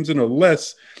 25 games in or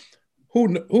less.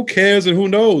 who cares and who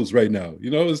knows right now?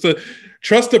 You know, it's the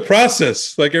trust the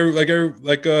process, like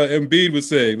Embiid was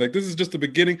saying. Like, this is just the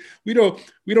beginning. We don't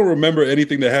remember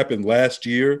anything that happened last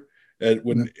year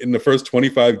in the first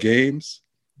 25 games.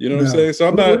 You know what I'm saying? So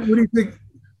I'm not. What do you think?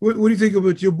 What do you think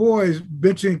about your boys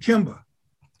benching Kemba?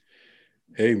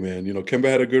 Hey man, you know, Kemba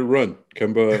had a good run.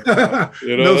 Kemba,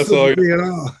 you know, No that's all. sympathy at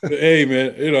all. Hey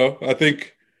man, you know, I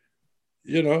think,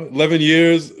 you know, 11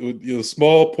 years, you know,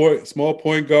 small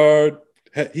point guard.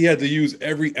 He had to use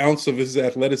every ounce of his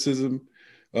athleticism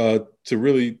to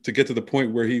get to the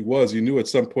point where he was. You knew at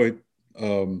some point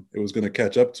it was going to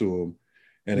catch up to him,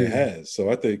 and it has. So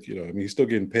I think, you know, I mean, he's still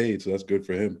getting paid, so that's good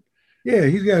for him. Yeah,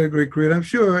 he's got a great career. I'm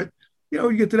sure, you know,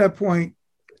 you get to that point,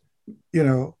 you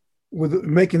know, with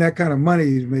making that kind of money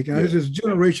he's making. It's just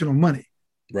generational money.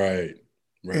 Right.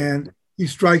 And he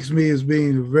strikes me as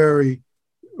being a very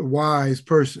wise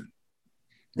person,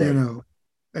 you know.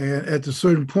 And at a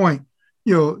certain point,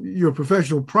 you know, your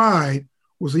professional pride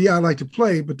was, I like to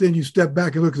play, but then you step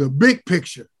back and look at the big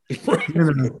picture, you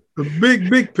know, the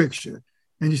big picture.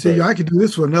 And you say, I could do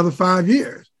this for another 5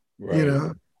 years, you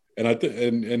know. And I think,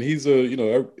 and he's you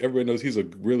know, everybody knows he's a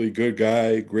really good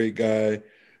guy, great guy.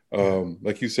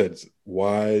 Like you said,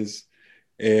 wise.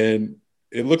 And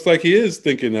it looks like he is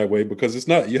thinking that way, because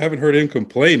you haven't heard him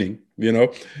complaining, you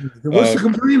know. What's to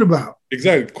complain about?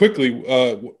 Exactly. Quickly,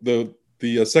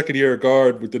 the second year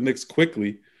guard with the Knicks,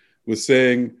 Quickly, was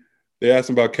saying, they asked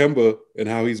him about Kemba and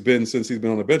how he's been since he's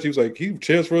been on the bench. He was like, he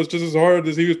cheers for us just as hard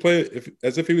as he was playing,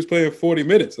 as if he was playing 40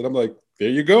 minutes. And I'm like, there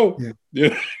you go.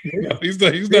 Yeah. He's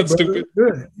not stupid.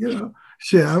 Good. You know,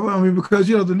 shit. I mean, because,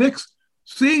 you know, the Knicks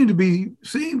seem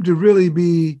to really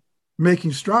be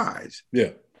making strides. Yeah.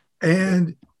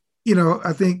 And, you know,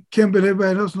 I think Kemba and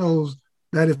everybody else knows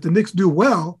that if the Knicks do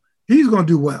well, he's going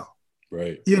to do well.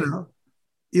 Right. You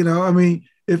know, I mean,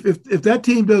 if that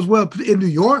team does well in New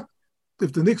York,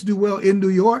 if the Knicks do well in New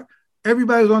York,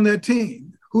 everybody's on that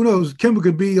team. Who knows? Kemba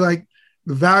could be like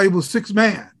the valuable sixth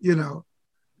man, you know.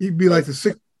 He'd be like the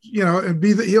sixth, you know, and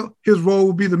his role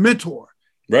would be the mentor.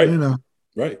 Right. You know.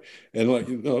 Right. And, like,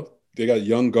 you know, they got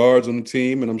young guards on the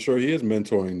team, and I'm sure he is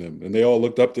mentoring them. And they all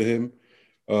looked up to him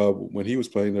when he was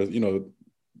playing. You know,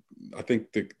 I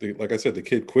think, like I said, the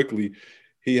kid Quickly,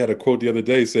 he had a quote the other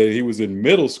day saying he was in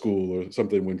middle school or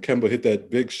something when Kemba hit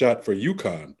that big shot for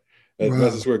UConn at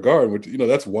Madison Square Garden. Which, you know,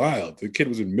 that's wild. The kid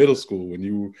was in middle school when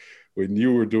you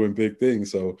were doing big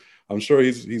things. So I'm sure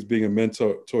he's being a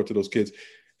mentor to those kids.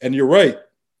 And you're right.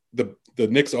 The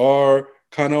Knicks are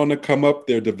kind of on the come up.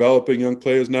 They're developing young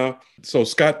players now. So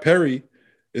Scott Perry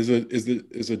is a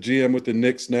GM with the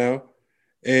Knicks now.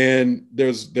 And there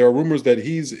are rumors that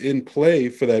he's in play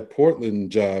for that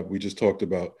Portland job we just talked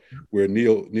about, where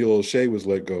Neil O'Shea was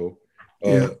let go.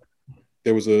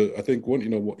 There was I think one, you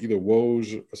know, either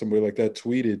Woj or somebody like that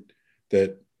tweeted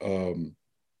that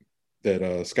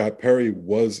Scott Perry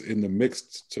was in the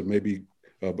mix to maybe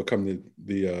become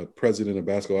the president of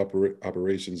basketball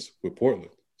operations with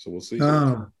Portland. So we'll see.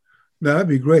 No, that'd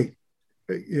be great.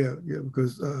 Yeah,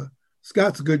 because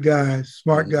Scott's a good guy,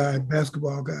 smart guy,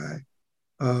 basketball guy.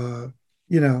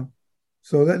 You know,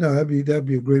 so that'd be a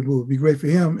great move. It'd be great for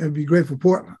him. It'd be great for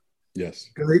Portland.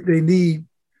 Yes, because they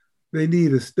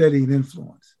need a steadying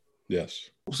influence.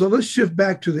 Yes. So let's shift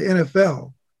back to the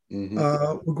NFL. Mm-hmm.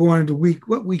 We're going into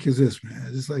what week is this, man?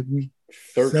 Is this like week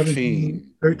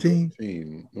 13?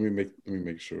 13? Let me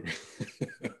make sure.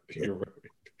 You're right.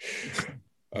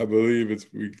 I believe it's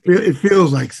week 13. It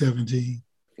feels like 17.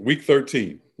 Week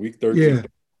 13. Yeah.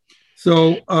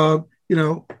 So you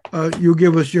know, you'll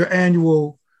give us your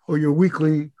annual or your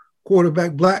weekly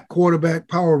black quarterback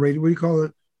power rating. What do you call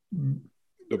it?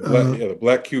 The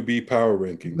black QB power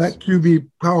rankings. Black QB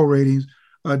power ratings.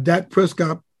 Dak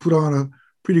Prescott put on a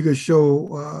pretty good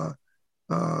show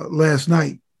last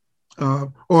night, or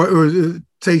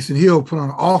Taysom Hill put on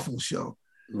an awful show.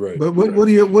 Right. But what are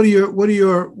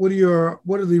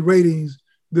the ratings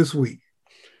this week?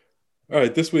 All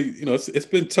right, this week, you know, it's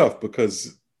been tough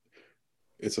because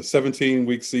it's a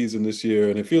 17-week season this year,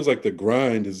 and it feels like the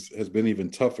grind has been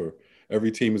even tougher. Every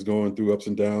team is going through ups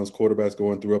and downs. Quarterbacks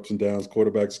going through ups and downs.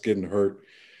 Quarterbacks getting hurt,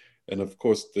 and of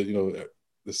course, the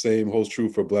same holds true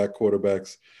for black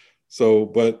quarterbacks. So,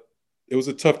 but it was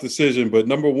a tough decision. But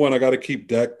number one, I got to keep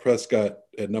Dak Prescott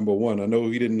at number one. I know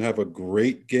he didn't have a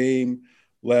great game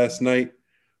last night.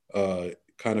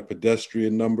 Kind of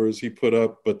pedestrian numbers he put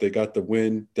up, but they got the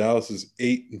win. Dallas is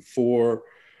 8-4,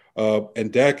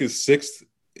 and Dak is 6th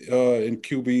in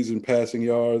QBs and passing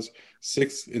yards,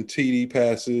 6th in TD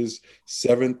passes,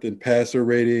 7th in passer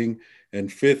rating, and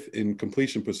 5th in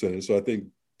completion percentage. So I think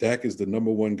Dak is the number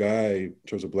one guy in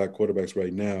terms of black quarterbacks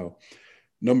right now.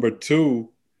 Number two,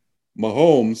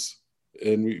 Mahomes,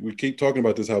 and we keep talking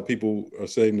about this, how people are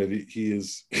saying that he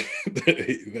is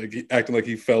acting like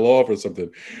he fell off or something,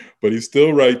 but he's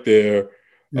still right there.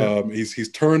 Yeah.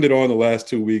 He's turned it on the last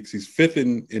 2 weeks. He's fifth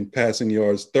in passing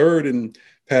yards, third in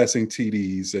passing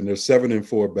TDs, and they're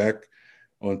 7-4 back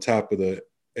on top of the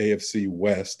AFC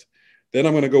West. Then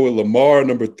I'm going to go with Lamar,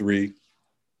 number three.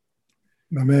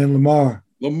 My man,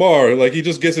 Lamar, like he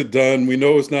just gets it done. We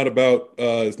know it's not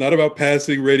about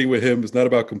passing rating with him. It's not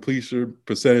about completion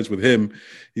percentage with him.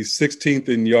 He's 16th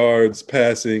in yards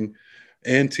passing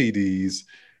and TDs,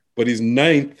 but he's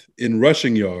 9th in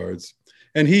rushing yards.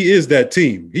 And he is that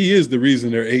team. He is the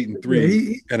reason they're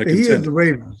 8-3 and a contender. He is the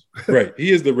Ravens. Right.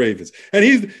 He is the Ravens. And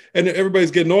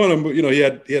everybody's getting on him, but he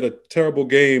had a terrible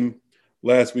game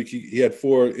last week. He had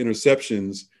 4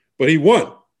 interceptions, but he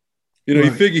won.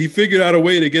 Right. He figured out a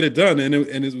way to get it done, and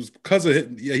it was because of it.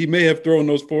 Yeah, he may have thrown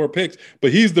those 4 picks,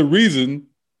 but he's the reason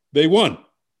they won,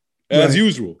 as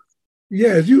usual. Yeah,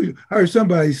 as you heard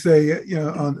somebody say,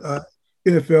 on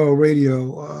NFL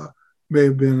radio, may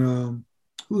have been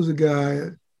who's the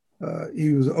guy?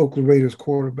 He was an Oakland Raiders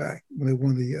quarterback when they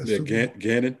won the Super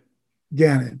Bowl.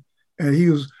 Gannon, and he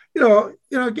was,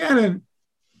 Gannon.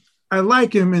 I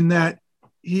like him in that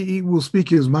he will speak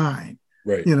his mind,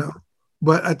 right?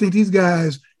 But I think these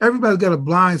guys, everybody's got a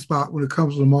blind spot when it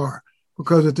comes to Lamar,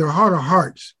 because at their heart of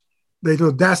hearts, they know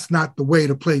that's not the way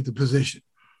to play the position.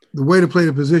 The way to play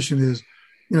the position is,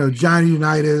 Johnny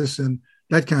Unitas and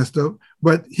that kind of stuff.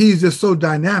 But he's just so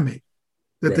dynamic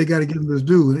that they got to give him his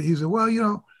due. And he said, well,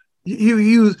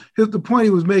 the point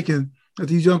he was making, that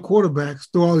these young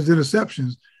quarterbacks throw all these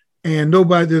interceptions and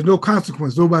there's no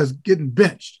consequence. Nobody's getting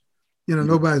benched.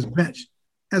 Nobody's benched.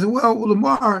 I said, well,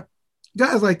 Lamar,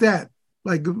 guys like that,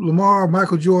 like Lamar,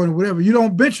 Michael Jordan, whatever, you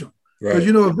don't bench them. Because,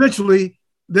 eventually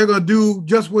they're going to do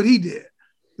just what he did,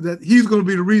 that he's going to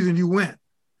be the reason you win.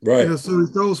 Right. So he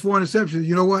throws 4 interceptions.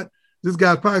 You know what? This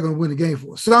guy's probably going to win the game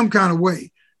for us, some kind of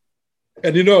way.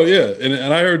 And,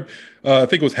 and I heard, I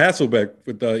think it was Hasselbeck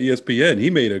with ESPN. He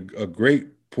made a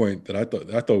great point that I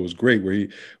thought was great,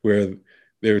 where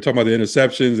they were talking about the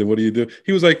interceptions and what do you do?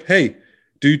 He was like, hey,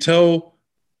 do you tell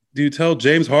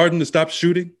James Harden to stop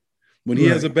shooting when he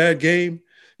has a bad game?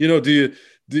 He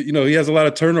has a lot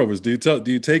of turnovers. Do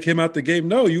you take him out the game?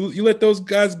 No, you let those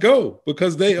guys go,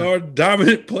 because they are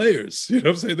dominant players. You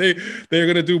know what I'm saying? They're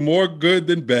going to do more good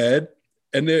than bad,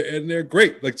 and they're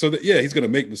great. Like, so that, he's going to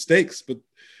make mistakes, but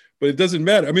it doesn't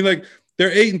matter. I mean, like, they're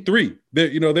 8-3.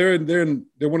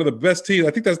 They're one of the best teams.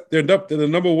 I think they're the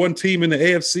number 1 team in the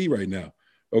AFC right now.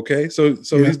 Okay, so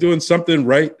he's doing something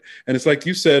right, and it's like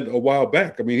you said a while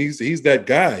back. I mean, he's that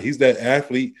guy. He's that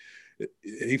athlete.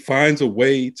 He finds a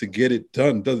way to get it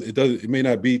done. It may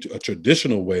not be a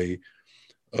traditional way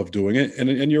of doing it,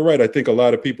 and you're right. I think a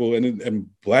lot of people and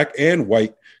black and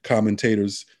white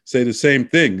commentators say the same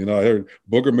thing. I heard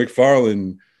Booger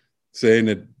McFarland saying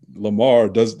that Lamar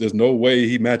there's no way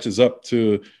he matches up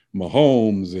to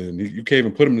Mahomes, and you can't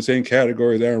even put him in the same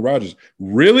category as Aaron Rodgers.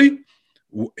 Really?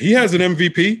 He has an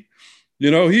MVP.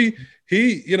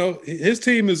 His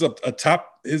team is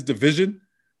atop his division.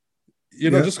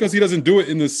 Just because he doesn't do it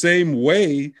in the same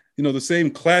way, the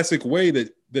same classic way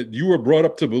that you were brought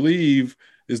up to believe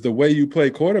is the way you play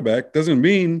quarterback, doesn't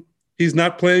mean he's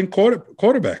not playing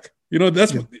quarterback.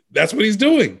 That's what he's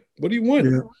doing. What do you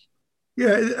want?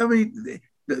 Yeah. I mean,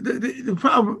 the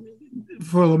problem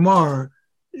for Lamar,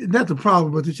 not the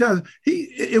problem, but the challenge,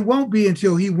 it won't be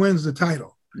until he wins the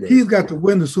title. Right. He's got to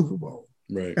win the Super Bowl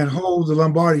and hold the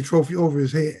Lombardi trophy over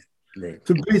his head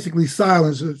to basically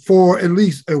silence it for at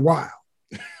least a while.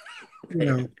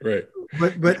 Right.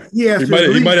 But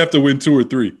he might have to win 2 or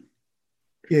 3.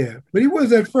 Yeah, but he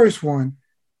wins that first one,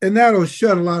 and that'll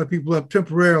shut a lot of people up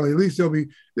temporarily. At least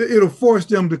it'll force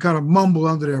them to kind of mumble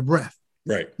under their breath.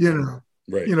 Right.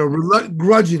 Right.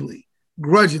 Grudgingly.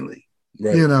 Right.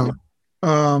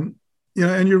 And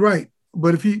you're right.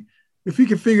 But if he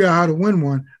can figure out how to win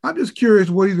one, I'm just curious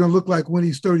what he's going to look like when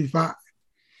he's 35.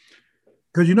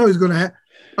 Because he's going to have,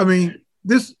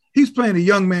 he's playing a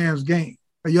young man's game,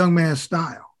 a young man's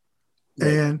style. Right.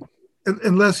 And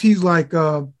unless he's like,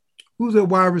 who's that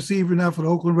wide receiver now for the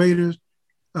Oakland Raiders?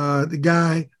 The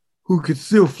guy who could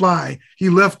still fly. He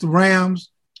left the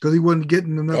Rams because he wasn't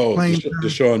getting enough playing time.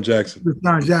 Deshaun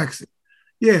Jackson.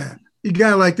 Yeah. A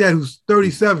guy like that who's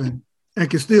 37 and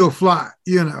can still fly,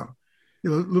 Yeah,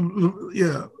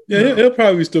 he'll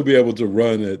probably still be able to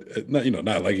run at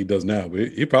not like he does now, but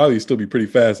he'll probably still be pretty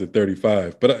fast at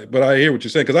 35. But I hear what you're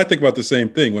saying, because I think about the same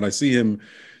thing when I see him,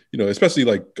 especially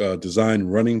like design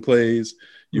running plays.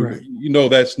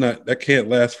 That can't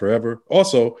last forever.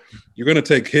 Also, you're going to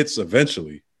take hits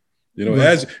eventually. You know,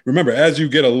 as you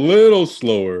get a little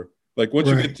slower, like once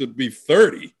you get to be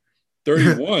 30,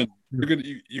 31,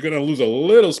 you're gonna lose a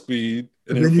little speed,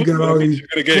 and then you got all these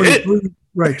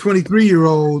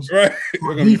 23-year-olds, right?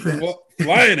 Defense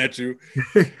flying at you.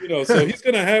 You know, so he's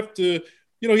gonna have to.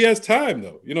 You know, he has time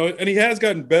though. You know, and he has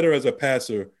gotten better as a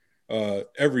passer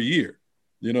every year.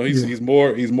 You know, he's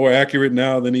more accurate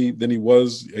now than he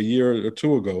was a year or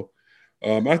two ago.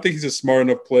 I think he's a smart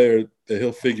enough player that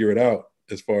he'll figure it out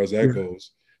as far as that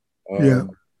goes.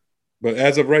 But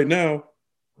as of right now,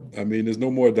 I mean, there's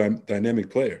no more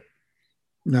dynamic player.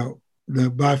 No,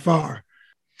 by far.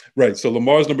 Right. So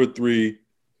Lamar's number 3.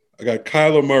 I got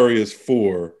Kyler Murray as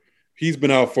 4. He's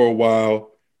been out for a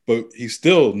while, but he's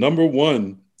still number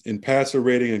 1 in passer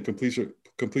rating and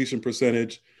completion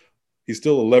percentage. He's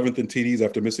still 11th in TDs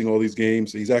after missing all these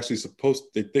games. He's actually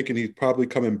they're thinking he's probably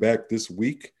coming back this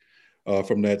week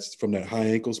from that high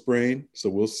ankle sprain. So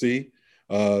we'll see.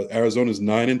 Arizona's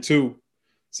 9-2.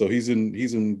 So he's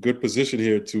in good position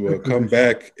here to come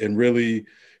back and really,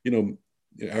 you know,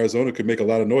 Arizona could make a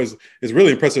lot of noise. It's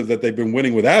really impressive that they've been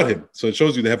winning without him. So it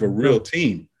shows you they have a real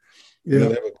team. Yeah. You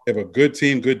know, they have a good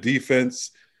team, good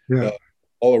defense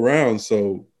all around.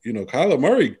 So, you know, Kyler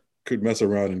Murray could mess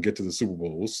around and get to the Super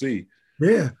Bowl. We'll see.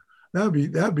 Yeah, that'd be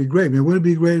great, man. Wouldn't it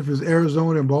be great if it was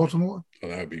Arizona and Baltimore? Oh,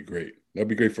 that'd be great. That'd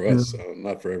be great for us,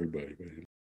 not for everybody.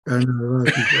 I know,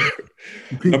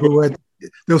 people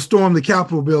they'll storm the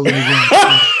Capitol building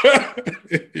again.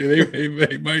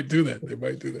 They might do that. They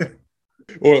might do that.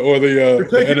 Or they're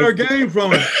taking our game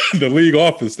from us. The league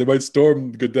office. They might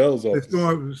storm Goodell's office.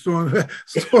 Storm the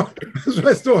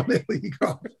league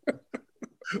office.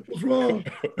 What's wrong?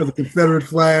 The Confederate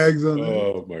flags on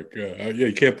Oh my God! Yeah,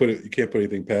 you can't put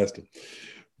anything past him.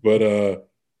 But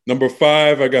number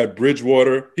 5, I got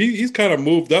Bridgewater. He's kind of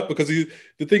moved up because the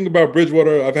thing about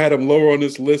Bridgewater, I've had him lower on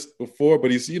this list before, but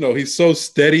he's so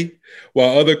steady.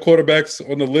 While other quarterbacks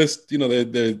on the list, you know,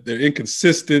 they're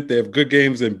inconsistent. They have good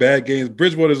games and bad games.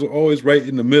 Bridgewater's always right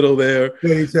in the middle there.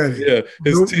 Yeah.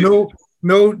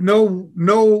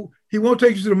 No. He won't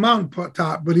take you to the mountain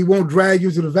top, but he won't drag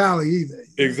you to the valley either.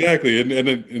 Exactly,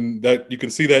 and that you can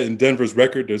see that in Denver's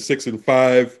record. They're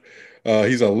 6-5.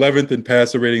 He's 11th in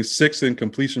passer rating, 6th in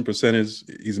completion percentage.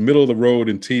 He's middle of the road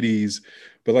in TDs,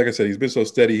 but like I said, he's been so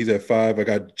steady. He's at 5. I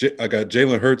got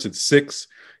Jalen Hurts at 6.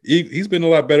 He's been a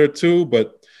lot better too,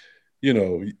 but you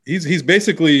know, he's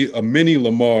basically a mini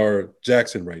Lamar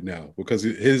Jackson right now because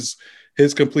his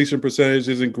completion percentage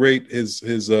isn't great.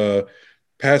 His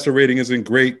passer rating isn't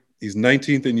great. He's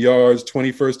 19th in yards,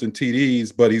 21st in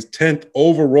TDs, but he's 10th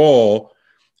overall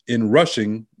in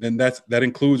rushing, and that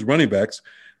includes running backs.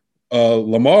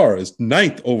 Lamar is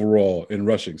 9th overall in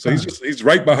rushing, so he's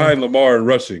right behind Lamar in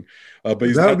rushing. But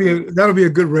that'll be a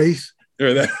good race.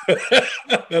 Yeah,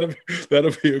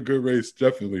 that'll be a good race,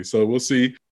 definitely. So we'll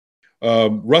see.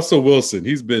 Russell Wilson,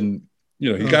 he's been,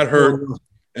 you know, he got hurt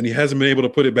and he hasn't been able to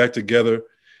put it back together.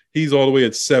 He's all the way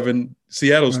at 7.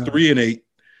 Seattle's 3-8.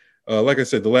 Like I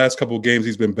said, the last couple of games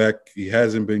he's been back, he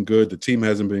hasn't been good. The team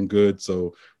hasn't been good,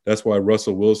 so that's why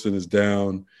Russell Wilson is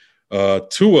down.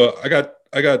 Tua, I got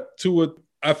Tua.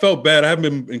 I felt bad. I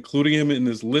haven't been including him in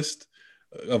this list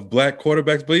of black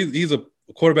quarterbacks, but he's a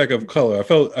quarterback of color. I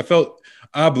felt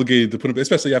obligated to put him,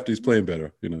 especially after he's playing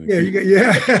better. You know.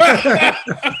 Yeah.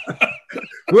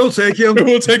 We'll take him.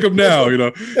 We'll take him now. You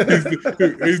know,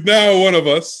 he's now one of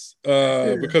us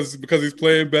because he's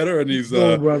playing better and he's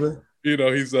brother. You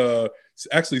know, he's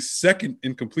actually 2nd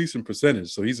in completion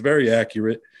percentage, so he's very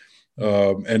accurate.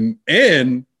 And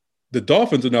the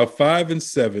Dolphins are now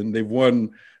 5-7. They've won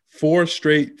 4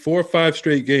 or 5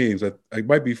 straight games. I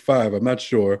might be 5. I'm not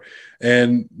sure.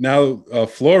 And now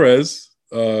Flores,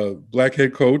 black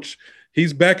head coach,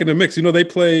 he's back in the mix. You know, they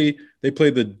play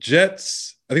the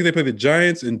Jets. I think they play the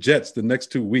Giants and Jets the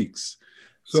next 2 weeks.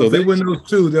 So if they win those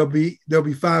 2, they'll be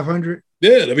 500.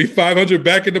 Yeah, they'll be 500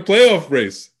 back in the playoff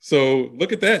race. So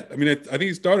look at that. I mean, I think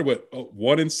he started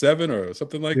 1-7 or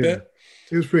something like that.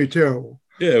 It was pretty terrible.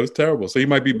 Yeah, it was terrible. So he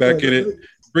might be back in it.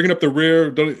 Bringing up the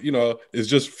rear, you know, is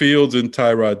just Fields and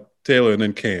Tyrod Taylor and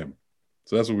then Cam.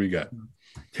 So that's what we got.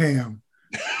 Cam.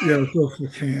 Yeah,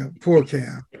 Cam. Poor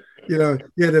Cam. You know,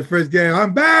 the first game,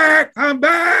 I'm back.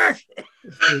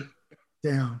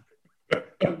 Damn.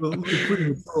 Oh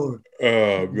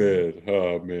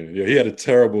man. Yeah, he had a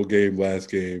terrible game last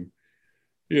game.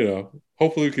 You know,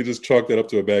 hopefully we can just chalk that up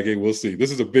to a bad game. We'll see.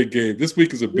 This is a big game. This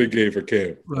week is a big game for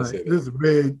Cam. Right. This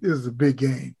is a big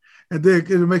game. And then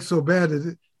it makes so bad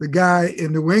that the guy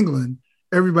in New England,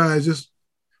 everybody has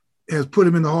put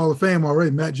him in the Hall of Fame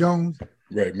already, Mac Jones.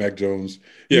 Right, Mac Jones.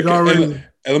 Yeah,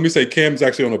 And let me say, Cam's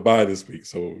actually on a bye this week,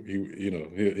 so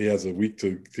he has a week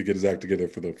to get his act together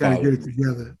for the Gotta following get it week.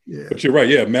 together. Yeah. But you're right.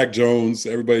 Yeah, Mac Jones.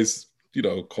 Everybody's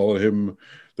calling him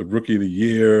the rookie of the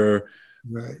year.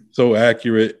 Right. So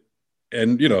accurate,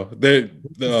 and the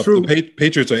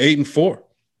Patriots are 8-4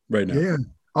 right now. Yeah.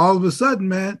 All of a sudden,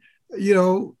 man,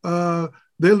 they're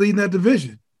leading that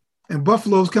division, and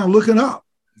Buffalo's kind of looking up.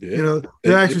 Yeah.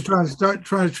 They're actually trying to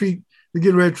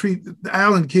get ready to treat the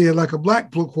Allen kid like a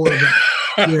black quarterback.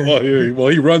 Yeah. well,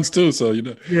 he runs too, so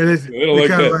Yeah, they don't like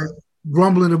kind that. of like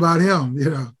grumbling about him.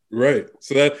 Right.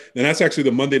 So that's actually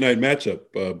the Monday night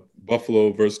matchup.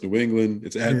 Buffalo versus New England.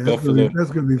 It's at Buffalo. That's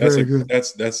going to be very good.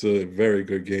 That's a very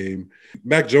good game.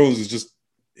 Mac Jones is just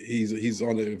he's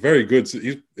on a very good.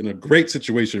 He's in a great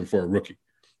situation for a rookie.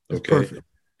 Okay. Perfect.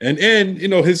 And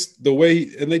the way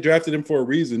they drafted him for a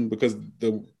reason, because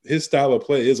his style of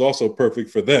play is also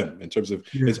perfect for them in terms of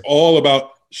it's all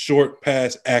about short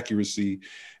pass accuracy,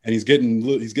 and he's getting a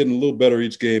little better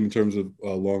each game in terms of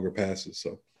longer passes.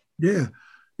 So yeah.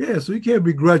 So you can't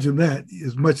begrudge him that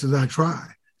as much as I try.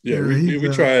 Yeah, we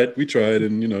tried,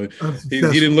 and he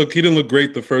didn't look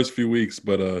great the first few weeks,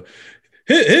 but I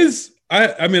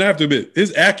have to admit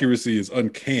his accuracy is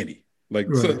uncanny.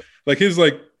 His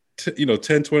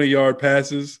 10, 20 yard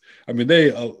passes. I mean,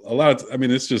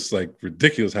 it's just like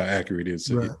ridiculous how accurate he is.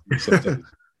 Sometimes.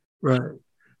 Right.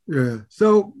 Yeah.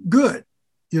 So good.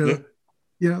 Good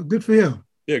for him.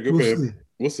 Yeah, good for him.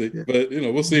 We'll see, yeah. But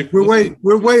we'll see. We're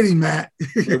waiting, Matt.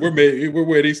 we're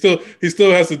waiting. He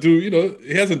still has to do.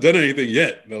 He hasn't done anything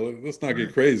yet. No, let's not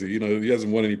get crazy. He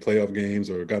hasn't won any playoff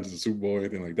games or gotten to the Super Bowl or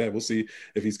anything like that. We'll see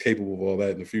if he's capable of all that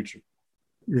in the future.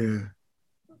 Yeah.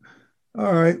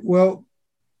 All right. Well,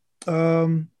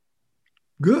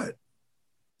 good.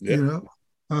 Yeah.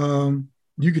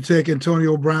 You could take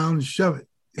Antonio Brown and shove it.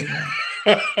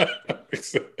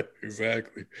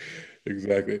 Exactly.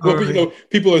 Well, right.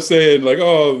 People are saying like,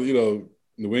 New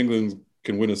England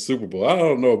can win a Super Bowl. I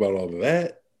don't know about all of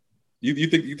that. You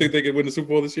think they can win the Super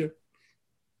Bowl this year?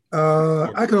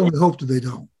 I can only hope that they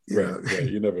don't. Right.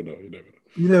 You never know.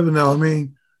 You never know. I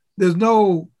mean, there's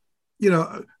no,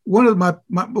 one of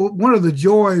the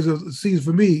joys of the season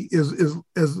for me is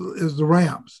the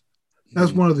Rams.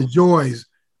 That's one of the joys,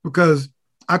 because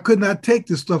I could not take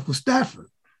this stuff with Stafford.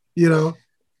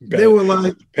 They were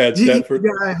like, Pat Stafford,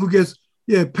 the guy who gets,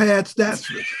 Pat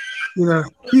Stafford.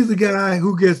 He's the guy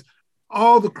who gets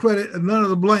all the credit and none of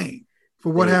the blame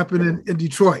for what happened in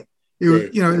Detroit. It was,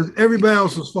 it was everybody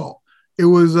else's fault. It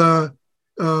was,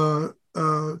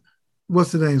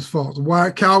 what's the name's fault?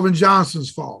 Why Calvin Johnson's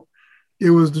fault.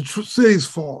 It was the city's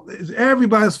fault. It's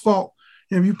everybody's fault.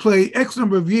 And if you play X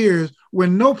number of years,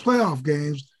 win no playoff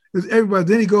games, it's everybody.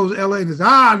 Then he goes to LA and says,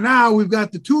 now we've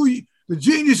got the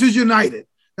geniuses united.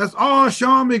 That's all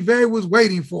Sean McVay was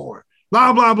waiting for.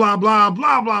 Blah, blah, blah, blah,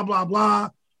 blah, blah, blah, blah.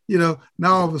 Now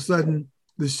all of a sudden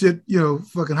the shit,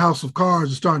 fucking house of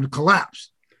cards is starting to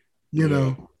collapse.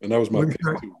 And that was my pick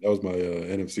too. That was my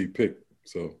NFC pick.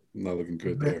 So I'm not looking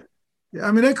good there. Yeah,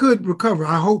 I mean, they could recover.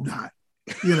 I hope not.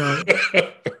 I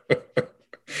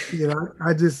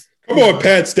just come on,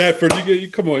 Pat Stafford.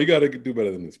 Come on, you got to do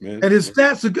better than this, man. And his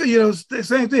stats are good.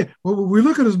 Same thing. Well, when we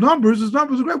look at his numbers are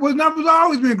great. Well, his numbers have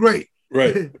always been great.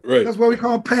 Right. That's why we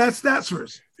call him Pat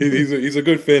Stafford. He's a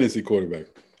good fantasy quarterback.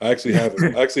 I actually have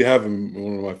him in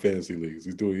one of my fantasy leagues.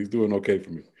 He's doing okay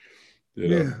for me.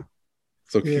 Yeah.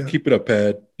 So keep it up,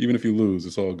 Pat. Even if you lose,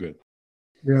 it's all good.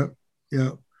 Yeah.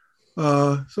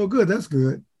 So good. That's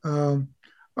good.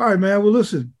 All right, man. Well,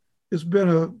 listen, it's been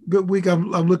a good week. I'm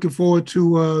looking forward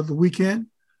to the weekend.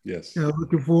 Yes.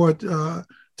 Looking forward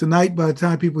tonight. By the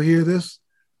time people hear this,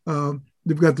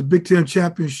 they've got the Big Ten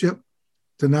championship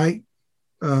tonight.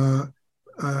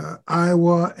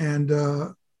 Iowa and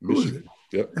Michigan.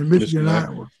 Yep. And Michigan and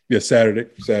Iowa. Yeah, Saturday.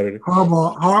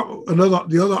 Harbaugh,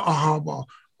 the other Harbaugh,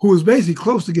 who was basically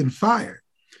close to getting fired,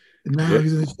 and now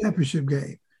he's in the championship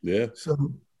game. Yeah.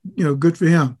 So good for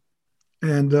him.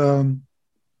 And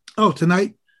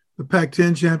tonight the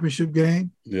Pac-10 championship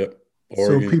game. Yep.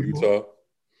 Oregon, Utah.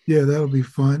 Yeah, that'll be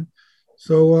fun.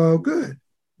 So good.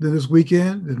 Then this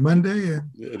weekend is Monday.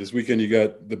 This weekend you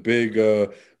got the big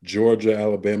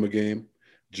Georgia-Alabama game.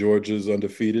 Georgia's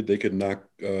undefeated. They could knock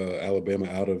Alabama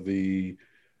out of the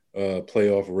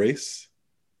playoff race.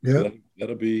 Yeah, so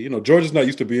that'll be. Georgia's not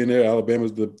used to being there.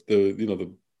 Alabama's the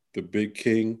big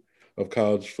king of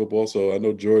college football. So I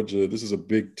know Georgia. This is a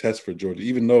big test for Georgia,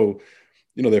 even though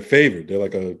they're favored. They're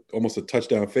like almost a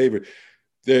touchdown favorite.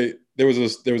 There was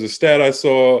a stat I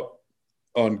saw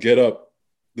on Get Up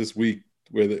this week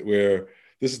where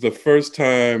this is the first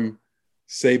time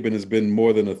Saban has been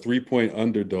more than a 3-point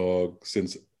underdog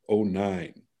since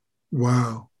 2009.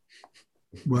 Wow.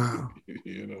 Wow.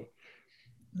 You know.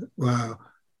 Wow.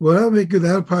 Well, that'll be good.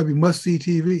 That'll probably be must-see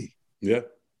TV. Yeah,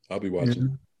 I'll be watching. You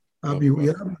know? I'll be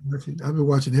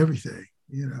watching everything.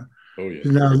 You know. Oh yeah. So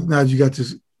now you got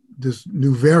this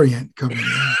new variant coming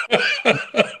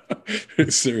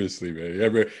in. Seriously,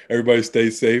 man. Everybody stay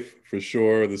safe for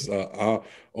sure. This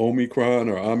Omicron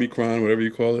or Omicron, whatever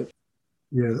you call it.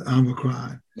 Yeah,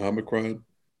 Omicron. Omicron.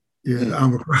 Yeah,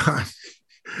 Omicron.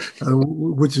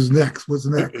 Which is next? What's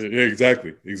next? Yeah,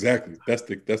 exactly. That's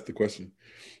the question.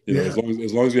 You know, as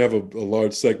long as you have a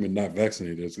large segment not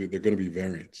vaccinated, they're going to be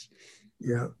variants.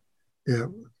 Yeah.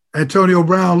 Antonio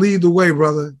Brown, lead the way,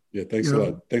 brother. Yeah, thanks a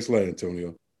lot. Thanks a lot,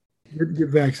 Antonio. Get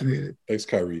vaccinated. Thanks,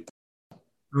 Kyrie.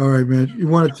 All right, man. You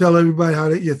want to tell everybody how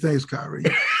that? Yeah, thanks, Kyrie.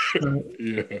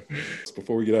 Yeah.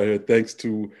 Before we get out of here, thanks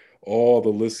to all the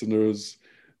listeners.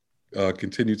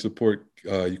 Continued support.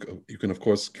 You can, of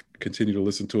course, continue to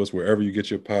listen to us wherever you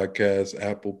get your podcasts,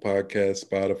 Apple Podcasts,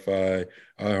 Spotify,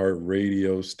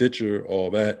 iHeartRadio, Stitcher, all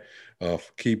that.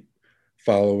 Keep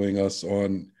following us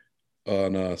on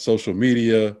social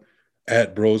media,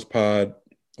 @BrosPod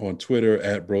on Twitter,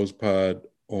 @BrosPod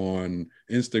on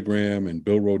Instagram, and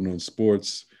Bill Rhoden on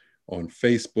Sports on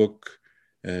Facebook.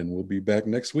 And we'll be back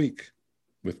next week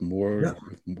with more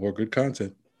good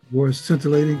content. More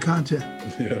scintillating content.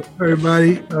 Yeah.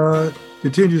 Everybody,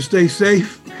 continue to stay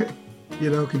safe.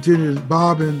 Continue to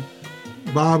bob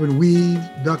and weave,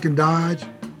 duck and dodge.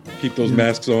 Keep those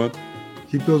masks on.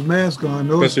 Keep those masks on.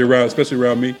 Especially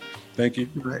around me. Thank you.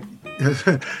 Right. That's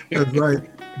right.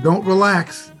 Don't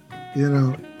relax.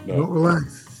 Don't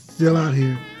relax. Still out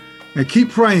here. And keep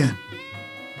praying.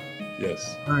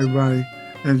 Yes. All right, everybody.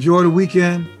 Enjoy the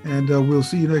weekend, and we'll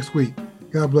see you next week.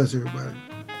 God bless everybody.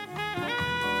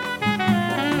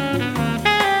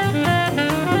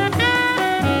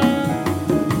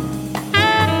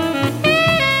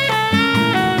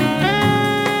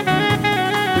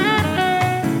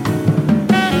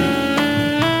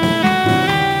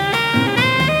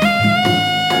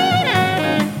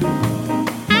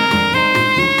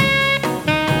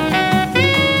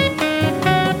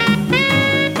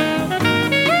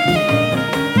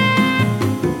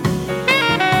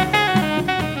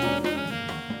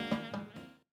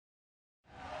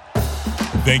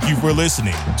 Thank you for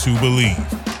listening to Believe.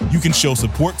 You can show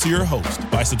support to your host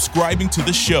by subscribing to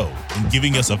the show and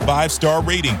giving us a 5-star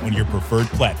rating on your preferred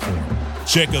platform.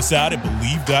 Check us out at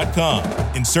Believe.com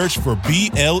and search for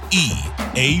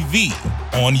BLEAV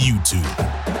on YouTube.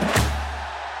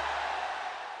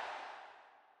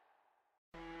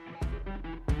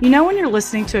 You know when you're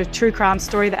listening to a true crime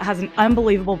story that has an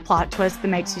unbelievable plot twist that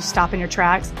makes you stop in your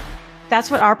tracks? That's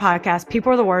what our podcast,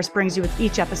 People Are the Worst, brings you with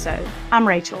each episode. I'm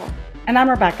Rachel. And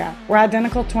I'm Rebecca. We're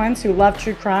identical twins who love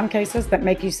true crime cases that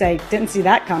make you say, didn't see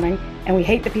that coming, and we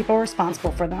hate the people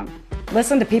responsible for them.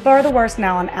 Listen to People Are the Worst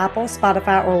now on Apple,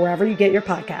 Spotify, or wherever you get your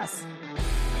podcasts.